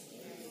life.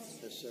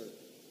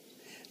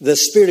 The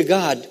Spirit of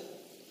God,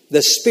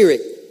 the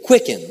Spirit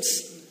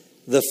quickens.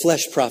 The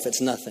flesh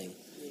profits nothing.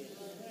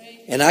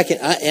 And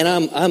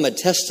I'm a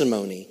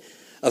testimony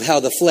of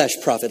how the flesh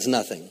profits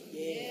nothing.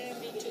 Yeah,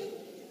 me too.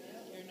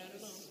 You're not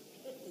alone.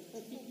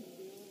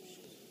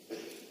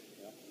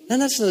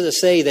 And that's not to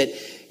say that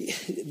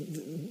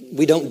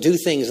we don't do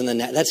things in the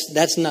natural.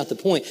 That's not the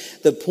point.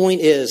 The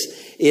point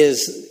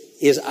is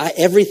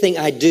everything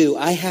I do,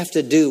 I have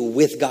to do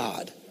with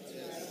God.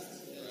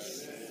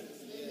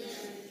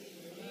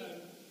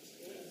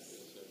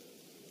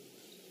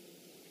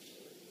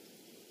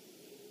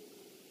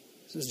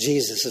 So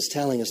Jesus is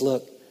telling us,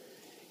 look,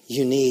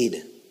 you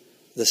need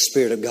the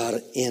Spirit of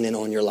God in and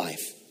on your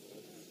life.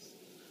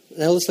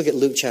 Now let's look at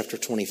Luke chapter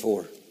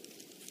 24.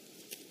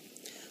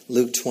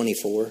 Luke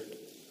 24,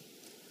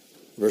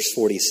 verse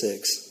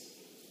 46.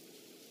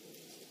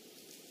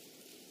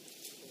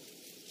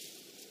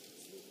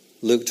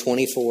 Luke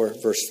 24,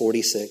 verse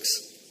 46.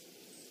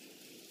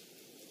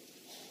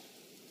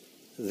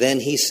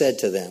 Then he said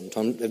to them,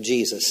 of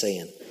Jesus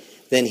saying,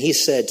 then he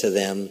said to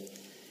them,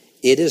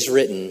 it is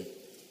written,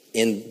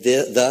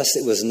 thus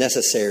it was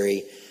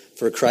necessary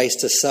for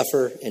Christ to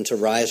suffer and to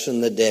rise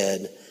from the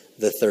dead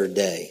the third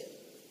day.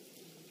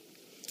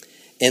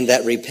 And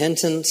that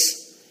repentance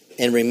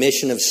and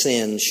remission of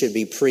sins should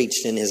be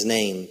preached in his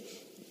name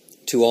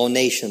to all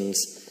nations,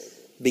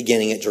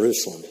 beginning at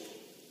Jerusalem.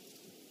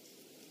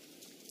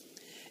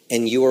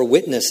 And you are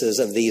witnesses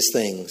of these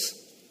things.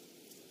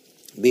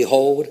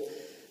 Behold,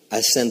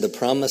 I send the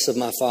promise of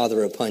my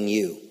Father upon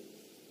you.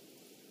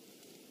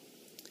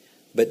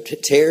 But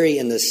tarry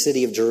in the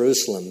city of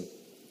Jerusalem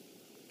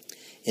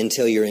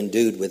until you're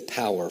endued with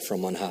power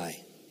from on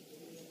high.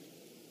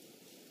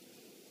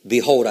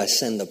 Behold, I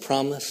send the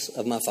promise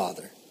of my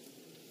Father.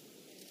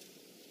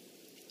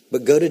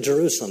 But go to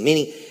Jerusalem.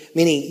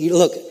 Meaning,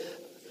 look,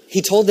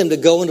 he told them to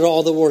go into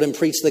all the world and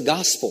preach the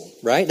gospel,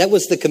 right? That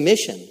was the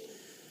commission.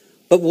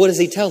 But what does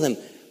he tell them?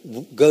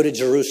 Go to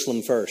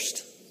Jerusalem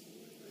first.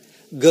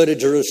 Go to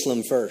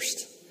Jerusalem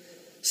first.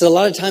 So a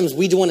lot of times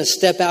we want to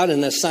step out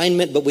an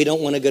assignment, but we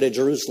don't want to go to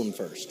Jerusalem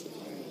first.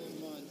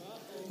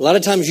 A lot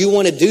of times you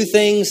want to do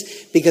things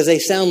because they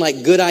sound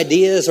like good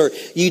ideas, or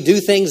you do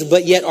things,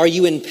 but yet are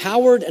you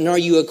empowered and are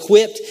you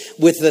equipped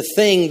with the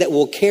thing that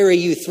will carry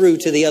you through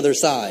to the other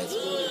side?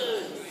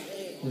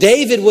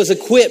 David was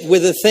equipped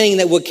with a thing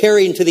that would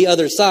carry him to the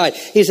other side.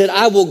 He said,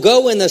 I will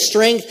go in the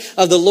strength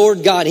of the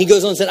Lord God. He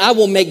goes on and said, I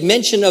will make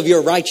mention of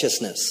your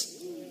righteousness.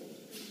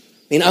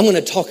 I mean, I'm going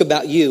to talk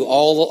about you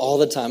all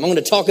the time. I'm going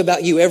to talk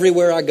about you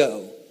everywhere I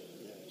go.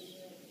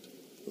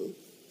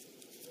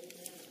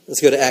 Let's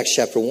go to Acts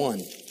chapter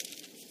 1.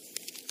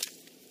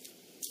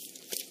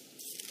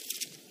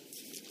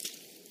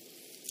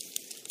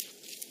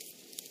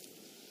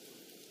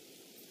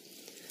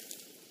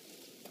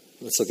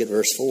 Let's look at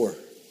verse 4.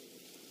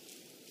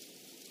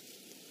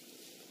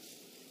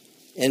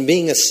 And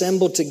being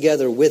assembled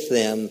together with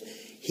them,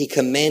 he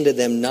commanded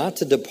them not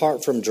to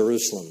depart from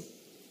Jerusalem.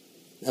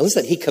 Now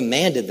listen, he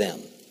commanded them.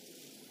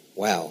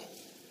 Wow,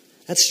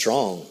 that's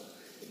strong.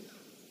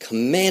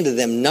 Commanded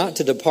them not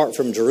to depart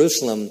from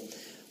Jerusalem,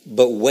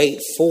 but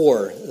wait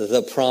for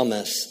the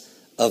promise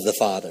of the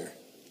Father.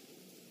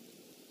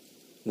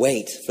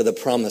 Wait for the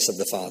promise of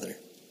the Father.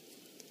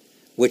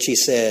 Which he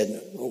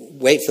said,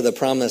 wait for the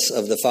promise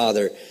of the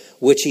Father,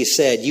 which he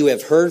said, you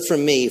have heard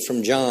from me,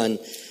 from John,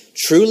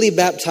 truly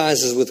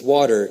baptizes with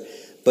water,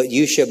 but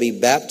you shall be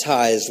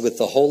baptized with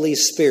the Holy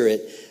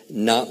Spirit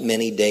not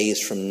many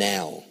days from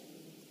now.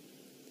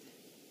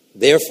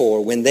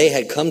 Therefore, when they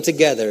had come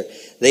together,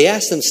 they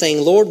asked him,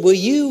 saying, Lord, will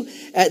you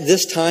at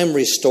this time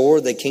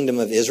restore the kingdom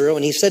of Israel?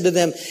 And he said to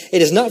them,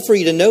 it is not for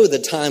you to know the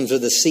times or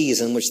the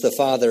season which the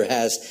Father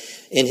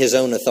has in his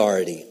own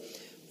authority.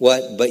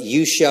 But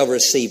you shall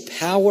receive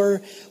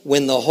power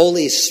when the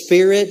Holy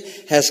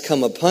Spirit has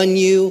come upon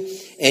you,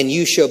 and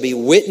you shall be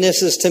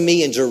witnesses to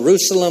me in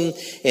Jerusalem,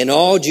 in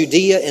all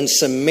Judea and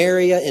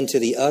Samaria, and to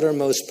the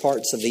uttermost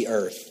parts of the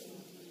earth.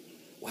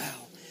 Wow.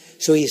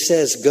 So he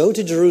says, go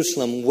to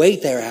Jerusalem,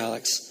 wait there,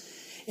 Alex,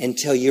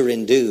 until you're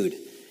endued,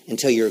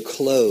 until you're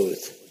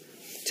clothed,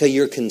 till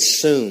you're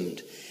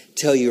consumed,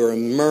 till you're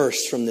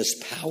immersed from this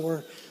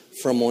power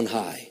from on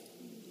high.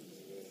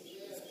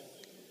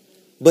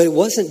 But it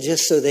wasn't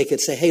just so they could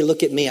say, hey,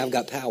 look at me, I've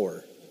got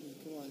power.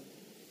 Come on.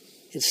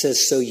 It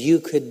says so you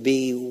could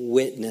be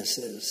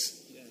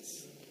witnesses.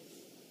 Yes.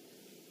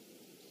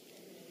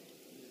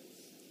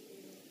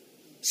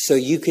 So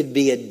you could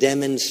be a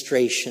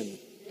demonstration.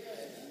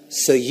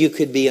 So you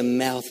could be a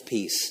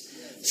mouthpiece.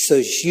 So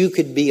you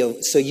could be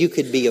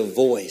a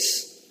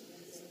voice.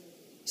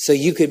 So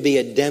you could be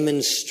a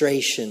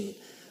demonstration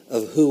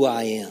of who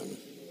I am.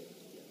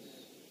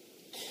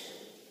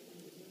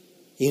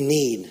 You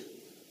need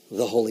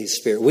the Holy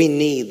Spirit. We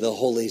need the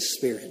Holy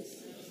Spirit.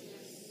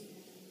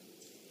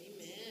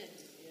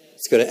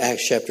 Let's go to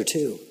Acts chapter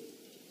 2.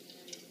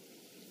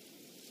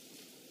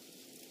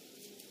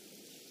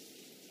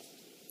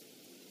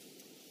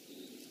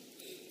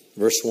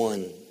 Verse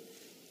 1.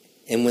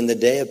 And when the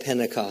day of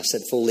Pentecost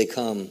had fully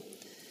come,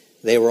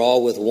 they were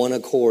all with one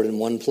accord in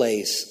one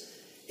place.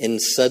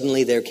 And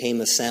suddenly there came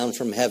a sound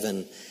from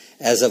heaven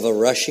as of a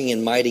rushing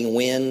and mighty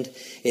wind.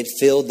 It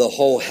filled the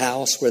whole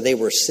house where they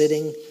were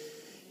sitting.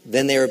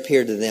 Then there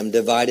appeared to them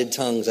divided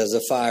tongues as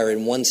of fire,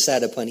 and one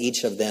sat upon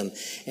each of them.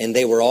 And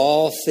they were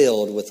all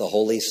filled with the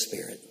Holy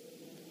Spirit.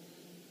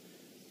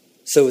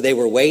 So they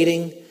were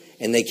waiting,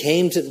 and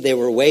they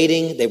were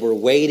waiting,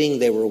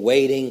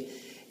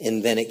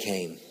 and then it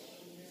came.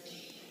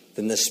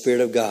 Then the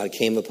Spirit of God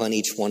came upon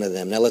each one of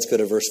them. Now let's go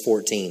to verse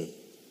 14.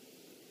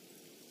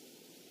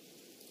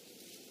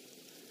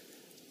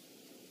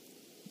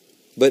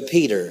 But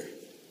Peter,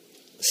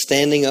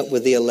 standing up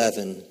with the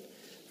 11,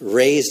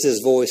 raised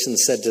his voice and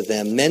said to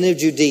them, Men of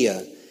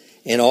Judea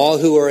and all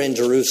who are in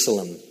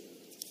Jerusalem.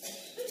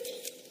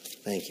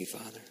 Thank you,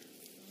 Father.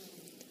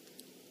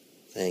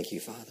 Thank you,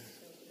 Father.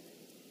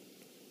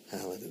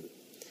 Hallelujah.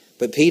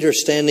 But Peter,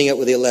 standing up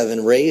with the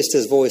 11, raised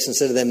his voice and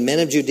said to them, Men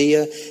of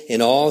Judea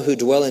and all who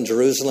dwell in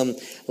Jerusalem,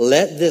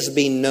 let this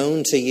be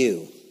known to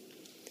you,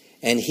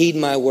 and heed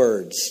my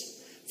words.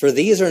 For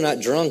these are not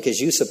drunk as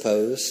you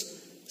suppose,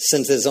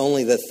 since it's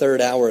only the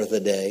third hour of the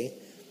day.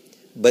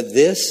 But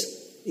this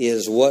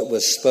is what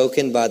was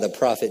spoken by the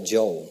prophet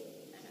Joel.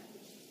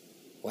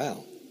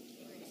 Wow.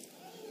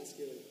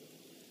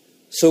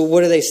 So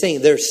what are they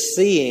seeing? They're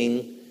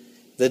seeing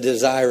the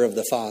desire of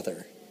the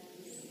Father.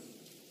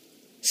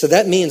 So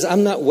that means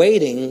I'm not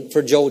waiting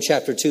for Joel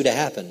chapter 2 to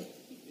happen.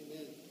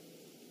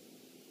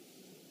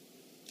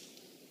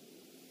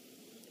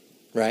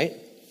 Right?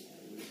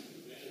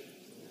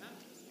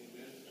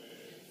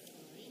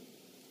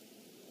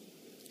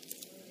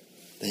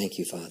 Thank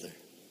you, Father.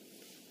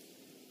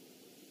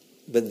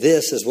 But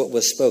this is what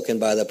was spoken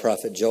by the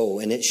prophet Joel.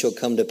 And it shall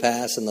come to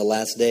pass in the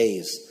last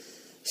days,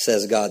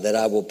 says God, that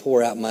I will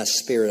pour out my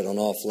Spirit on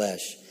all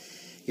flesh.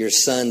 Your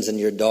sons and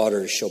your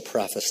daughters shall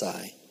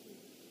prophesy.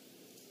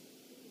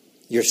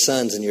 Your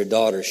sons and your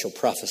daughters shall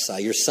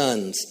prophesy. Your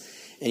sons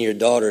and your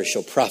daughters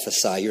shall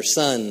prophesy. Your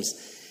sons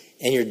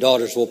and your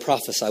daughters will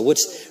prophesy.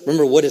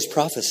 Remember, what is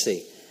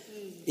prophecy?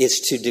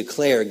 It's to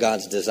declare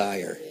God's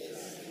desire.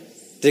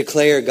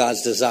 Declare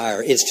God's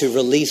desire. It's to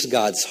release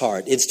God's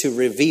heart. It's to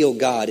reveal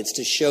God. It's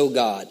to show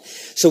God.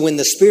 So when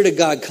the Spirit of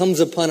God comes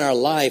upon our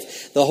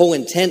life, the whole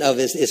intent of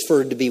it is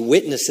for it to be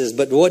witnesses.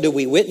 But what do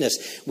we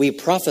witness? We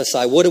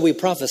prophesy. What do we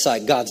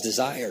prophesy? God's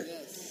desire.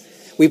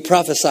 We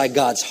prophesy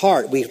God's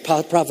heart. We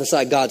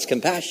prophesy God's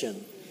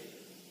compassion.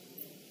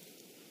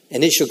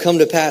 And it shall come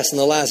to pass in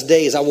the last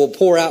days, I will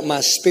pour out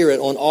my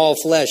Spirit on all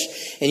flesh,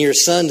 and your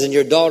sons and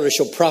your daughters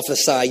shall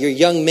prophesy. Your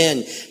young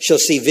men shall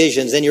see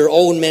visions, and your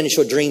old men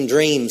shall dream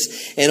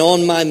dreams. And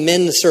on my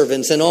men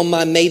servants and on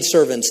my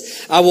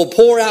maidservants, I will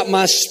pour out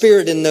my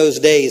Spirit in those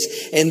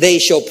days, and they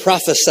shall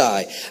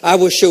prophesy. I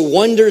will show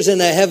wonders in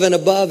the heaven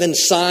above and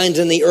signs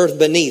in the earth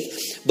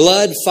beneath,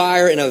 blood,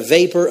 fire, and a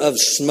vapor of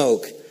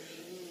smoke.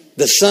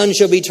 The sun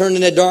shall be turned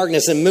into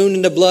darkness and moon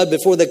into blood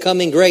before the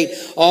coming great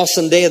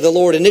awesome day of the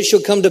Lord. And it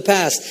shall come to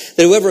pass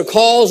that whoever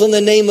calls on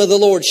the name of the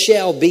Lord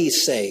shall be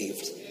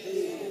saved.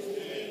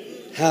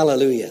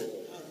 Hallelujah.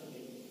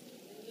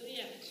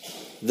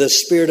 The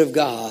Spirit of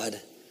God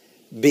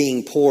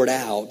being poured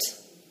out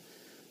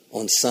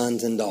on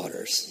sons and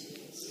daughters.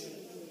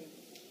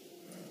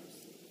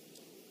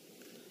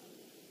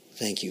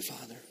 Thank you,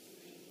 Father.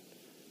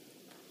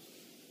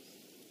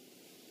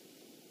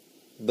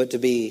 But to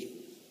be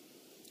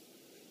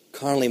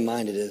carnally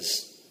minded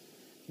is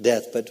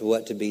death, but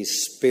to be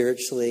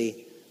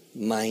spiritually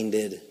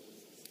minded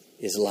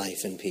is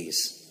life and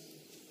peace.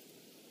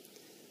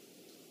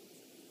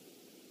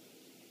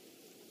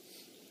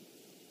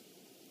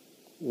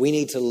 We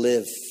need to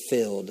live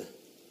filled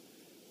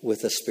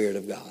with the Spirit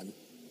of God.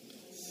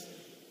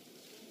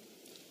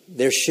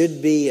 There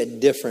should be a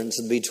difference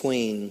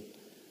between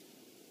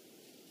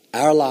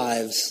our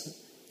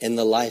lives and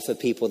the life of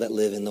people that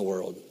live in the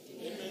world.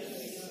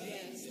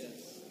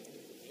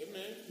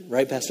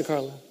 Right, Pastor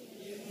Carla?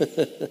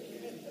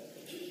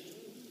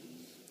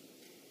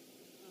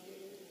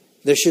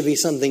 There should be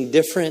something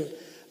different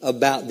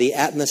about the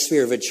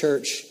atmosphere of a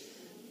church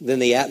than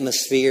the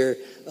atmosphere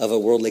of a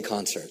worldly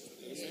concert.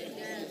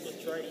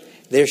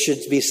 There should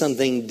be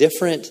something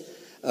different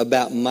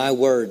about my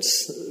words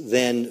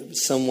than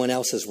someone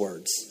else's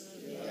words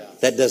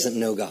that doesn't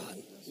know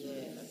God.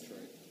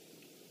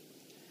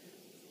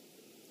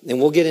 And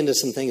we'll get into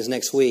some things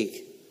next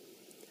week.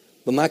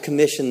 But my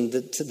commission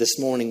this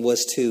morning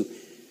was to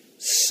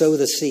sow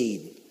the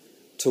seed,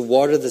 to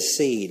water the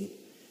seed,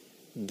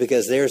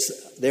 because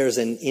there's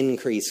an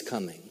increase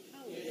coming.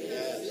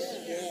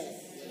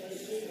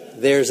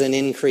 There's an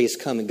increase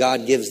coming.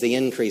 God gives the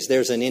increase.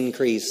 There's an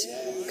increase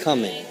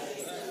coming.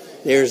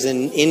 There's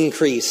an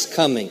increase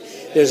coming.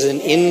 There's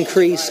an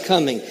increase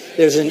coming.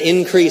 There's an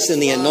increase in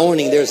the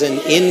anointing. There's an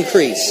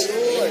increase.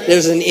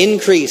 There's an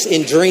increase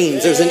in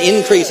dreams. There's an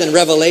increase in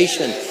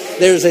revelation.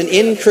 There's an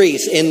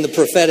increase in the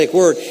prophetic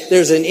word.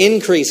 There's an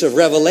increase of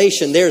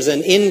revelation. There's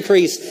an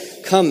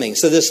increase coming.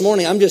 So this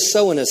morning, I'm just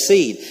sowing a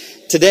seed.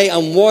 Today,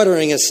 I'm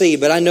watering a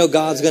seed, but I know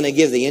God's going to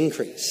give the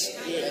increase.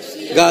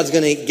 God's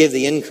going to give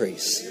the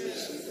increase.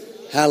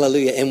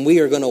 Hallelujah. And we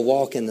are going to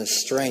walk in the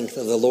strength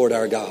of the Lord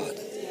our God.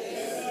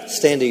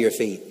 Stand to your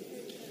feet.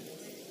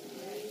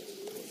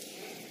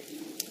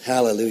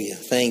 Hallelujah.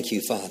 Thank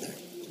you, Father.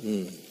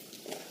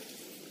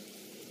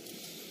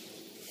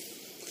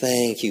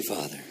 Thank you,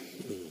 Father.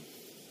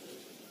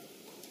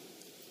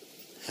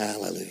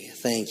 Hallelujah.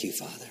 Thank you,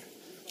 Father.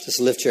 Just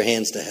lift your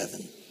hands to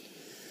heaven.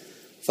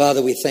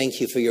 Father, we thank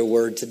you for your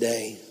word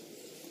today.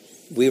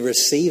 We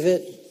receive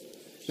it,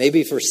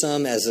 maybe for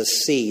some as a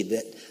seed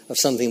of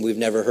something we've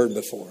never heard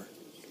before.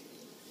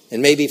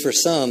 And maybe for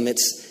some,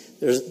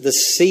 the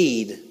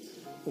seed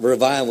of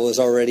revival has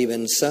already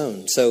been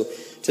sown. So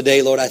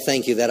today, Lord, I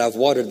thank you that I've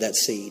watered that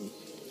seed.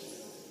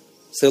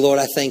 So, Lord,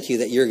 I thank you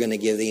that you're going to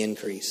give the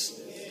increase.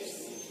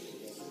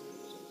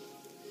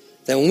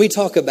 That when we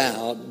talk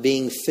about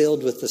being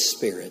filled with the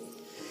Spirit,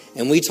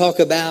 and we talk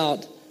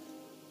about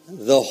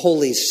the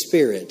Holy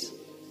Spirit,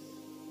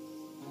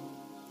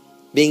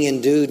 being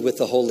endued with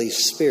the Holy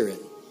Spirit,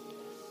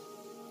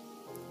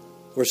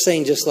 we're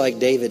saying just like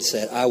David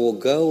said, I will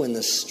go in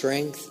the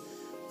strength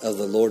of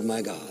the Lord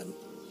my God.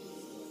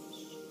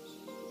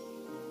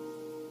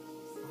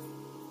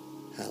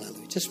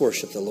 Hallelujah. Just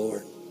worship the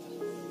Lord.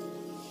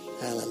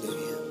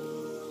 Hallelujah.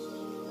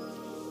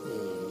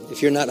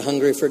 If you're not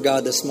hungry for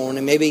God this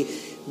morning, maybe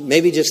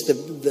just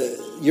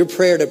your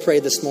prayer to pray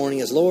this morning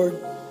is, Lord,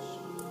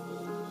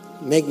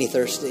 make me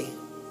thirsty.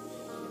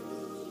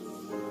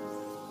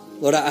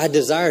 Lord, I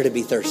desire to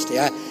be thirsty.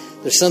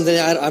 There's something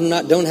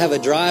don't have a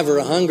drive or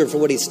a hunger for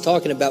what he's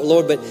talking about,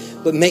 Lord,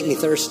 but make me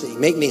thirsty,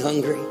 make me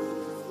hungry.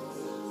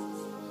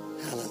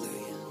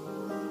 Hallelujah.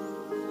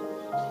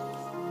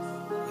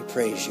 We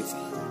praise you,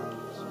 Father.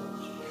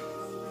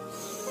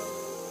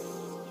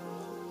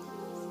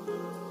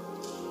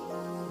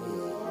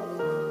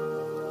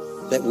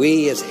 That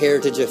we as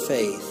Heritage of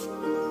Faith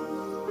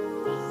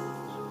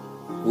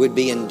would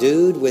be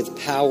endued with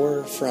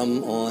power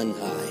from on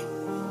high.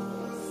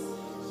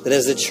 That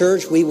as a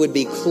church we would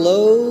be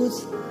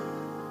clothed,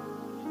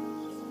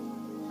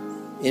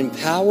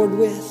 empowered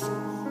with,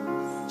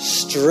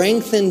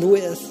 strengthened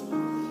with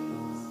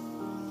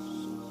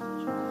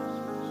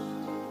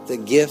the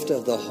gift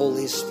of the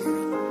Holy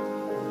Spirit.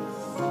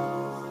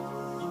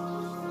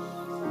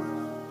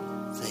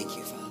 Thank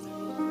you, Father.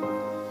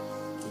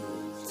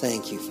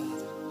 Thank you, Father.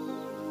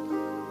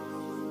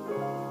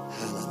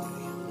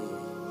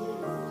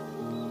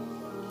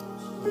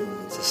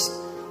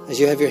 As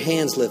you have your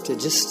hands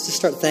lifted, just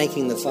start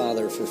thanking the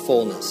Father for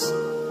fullness.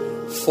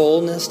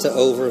 Fullness to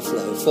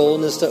overflow.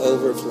 Fullness to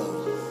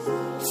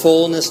overflow.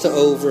 Fullness to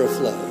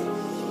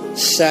overflow.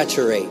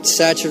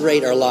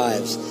 Saturate our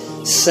lives.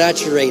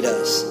 Saturate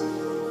us.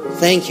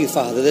 Thank you,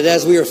 Father, that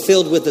as we are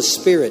filled with the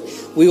Spirit,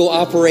 we will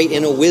operate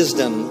in a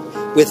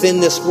wisdom within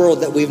this world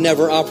that we've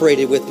never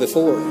operated with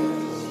before.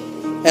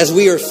 As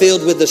we are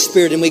filled with the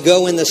Spirit and we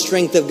go in the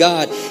strength of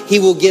God, He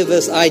will give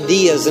us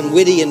ideas and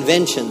witty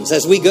inventions.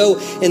 As we go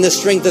in the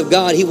strength of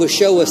God, He will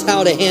show us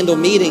how to handle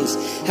meetings,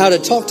 how to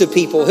talk to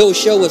people. He'll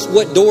show us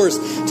what doors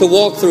to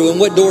walk through and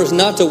what doors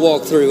not to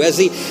walk through.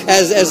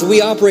 As we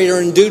operate or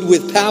endued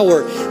with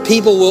power,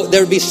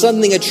 there'll be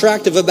something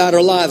attractive about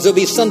our lives. There'll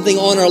be something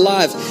on our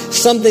lives,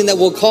 something that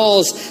will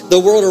cause the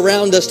world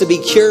around us to be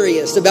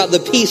curious about the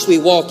peace we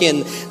walk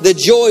in, the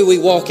joy we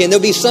walk in.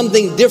 There'll be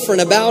something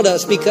different about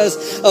us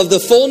because of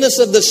the fullness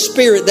of the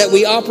Spirit that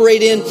we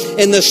operate in,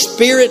 and the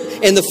Spirit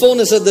and the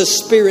fullness of the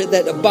Spirit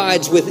that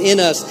abides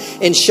within us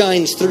and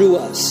shines through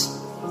us.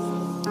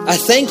 I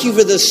thank you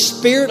for the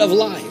Spirit of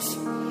life.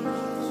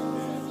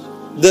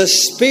 The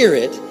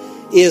Spirit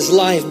is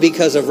life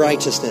because of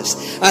righteousness.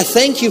 I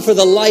thank you for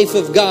the life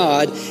of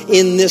God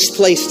in this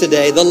place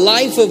today. The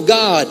life of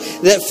God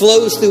that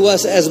flows through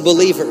us as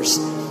believers.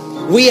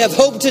 We have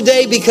hope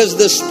today because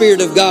the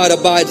Spirit of God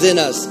abides in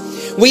us.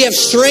 We have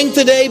strength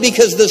today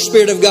because the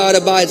Spirit of God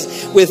abides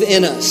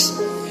within us.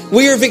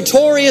 We are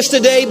victorious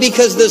today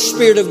because the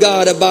Spirit of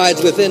God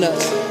abides within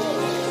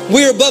us.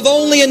 We are above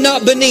only and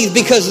not beneath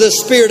because the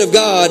Spirit of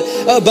God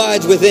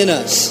abides within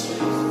us.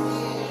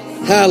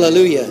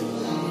 Hallelujah.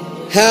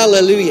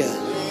 Hallelujah.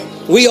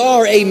 We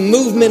are a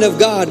movement of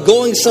God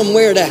going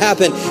somewhere to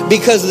happen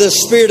because the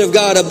Spirit of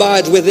God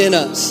abides within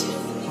us.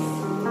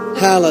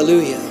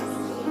 Hallelujah.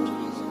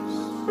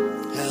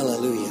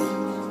 Hallelujah.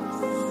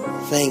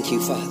 Thank you,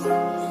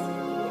 Father.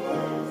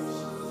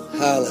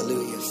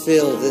 Hallelujah.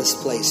 fill this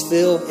place.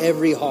 Fill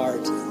every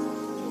heart.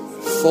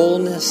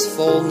 Fullness,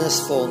 fullness,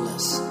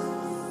 fullness.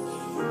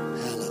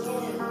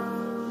 Hallelujah.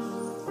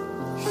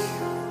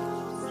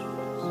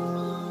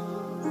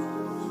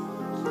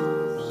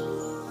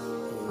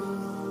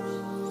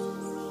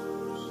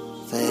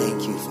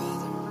 Thank you,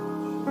 Father.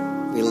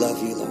 We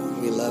love you,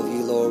 Lord. We love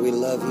you, Lord. We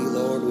love you,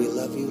 Lord. We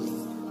love you, Lord.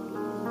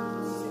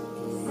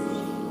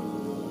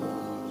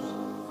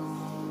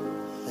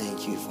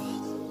 Thank you, Father.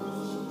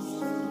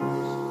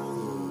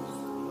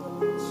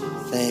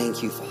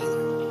 Thank you,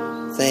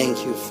 Father.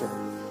 Thank you for,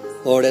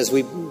 Lord, as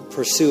we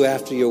pursue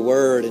after your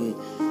word and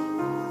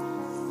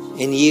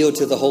yield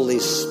to the Holy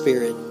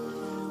Spirit,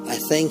 I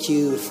thank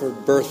you for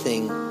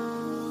birthing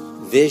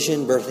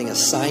vision, birthing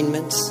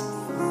assignments,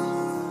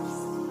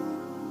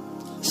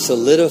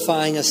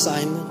 solidifying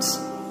assignments,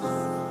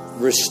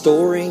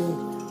 restoring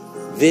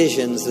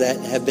visions that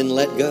have been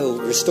let go,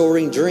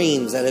 restoring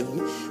dreams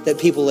that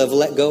people have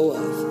let go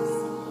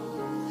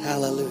of.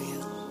 Hallelujah.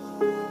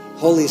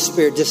 Holy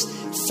Spirit, just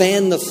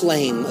fan the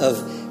flame of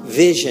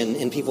vision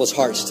in people's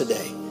hearts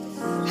today.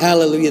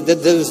 Hallelujah.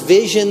 Those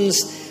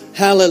visions,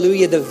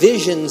 hallelujah, the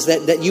visions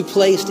that you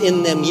placed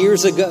in them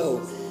years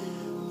ago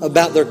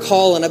about their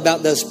call and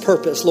about this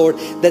purpose, Lord,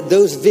 that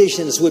those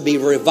visions would be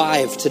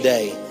revived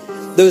today.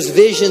 Those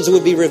visions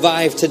would be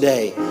revived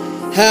today.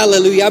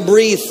 Hallelujah. I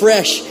breathe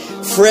fresh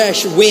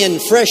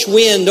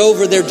wind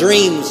over their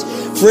dreams,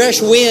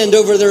 fresh wind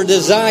over their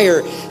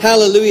desire.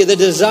 Hallelujah. The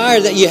desire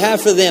that you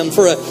have for them,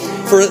 for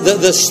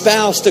the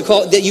spouse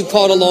that you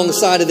called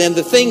alongside of them,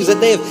 the things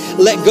that they have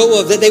let go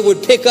of, that they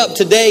would pick up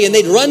today and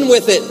they'd run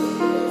with it.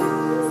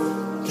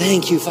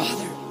 Thank you,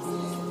 Father.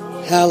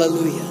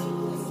 Hallelujah.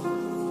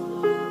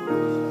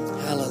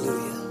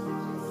 Hallelujah.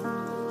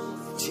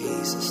 In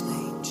Jesus'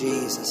 name.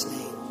 Jesus' name.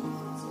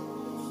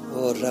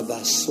 Oh,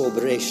 Rabaso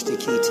Breshti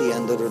Kiti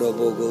and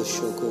Robogo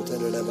Shoko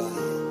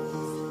Terabaya.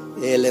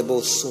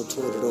 Eleboso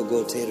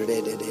Torogo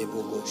Terede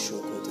Bogo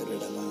Shoko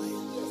Terabaya.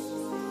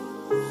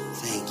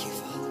 Thank you,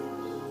 Father.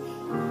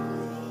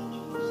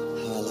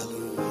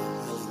 Hallelujah.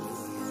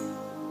 Hallelujah.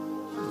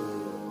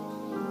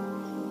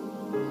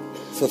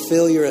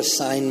 Fulfill your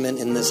assignment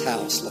in this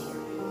house, Lord.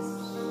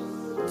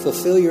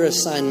 Fulfill your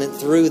assignment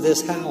through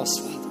this house,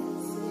 Father.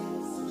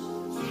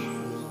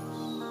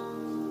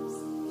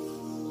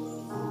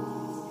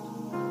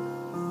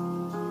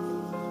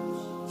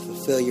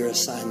 Fulfill your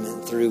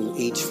assignment through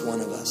each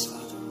one of us,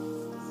 Father.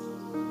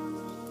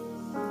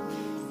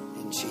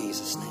 In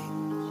Jesus' name.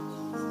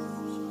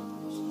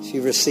 If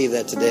you receive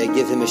that today,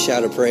 give him a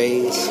shout of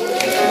praise.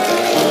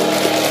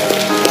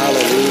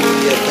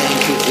 Hallelujah.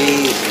 Thank you,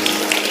 Jesus.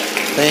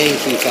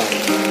 Thank you, Father.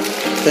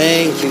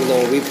 Thank you,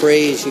 Lord. We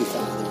praise you,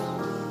 Father.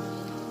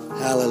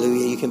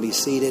 Hallelujah. You can be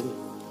seated.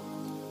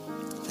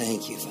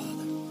 Thank you, Father.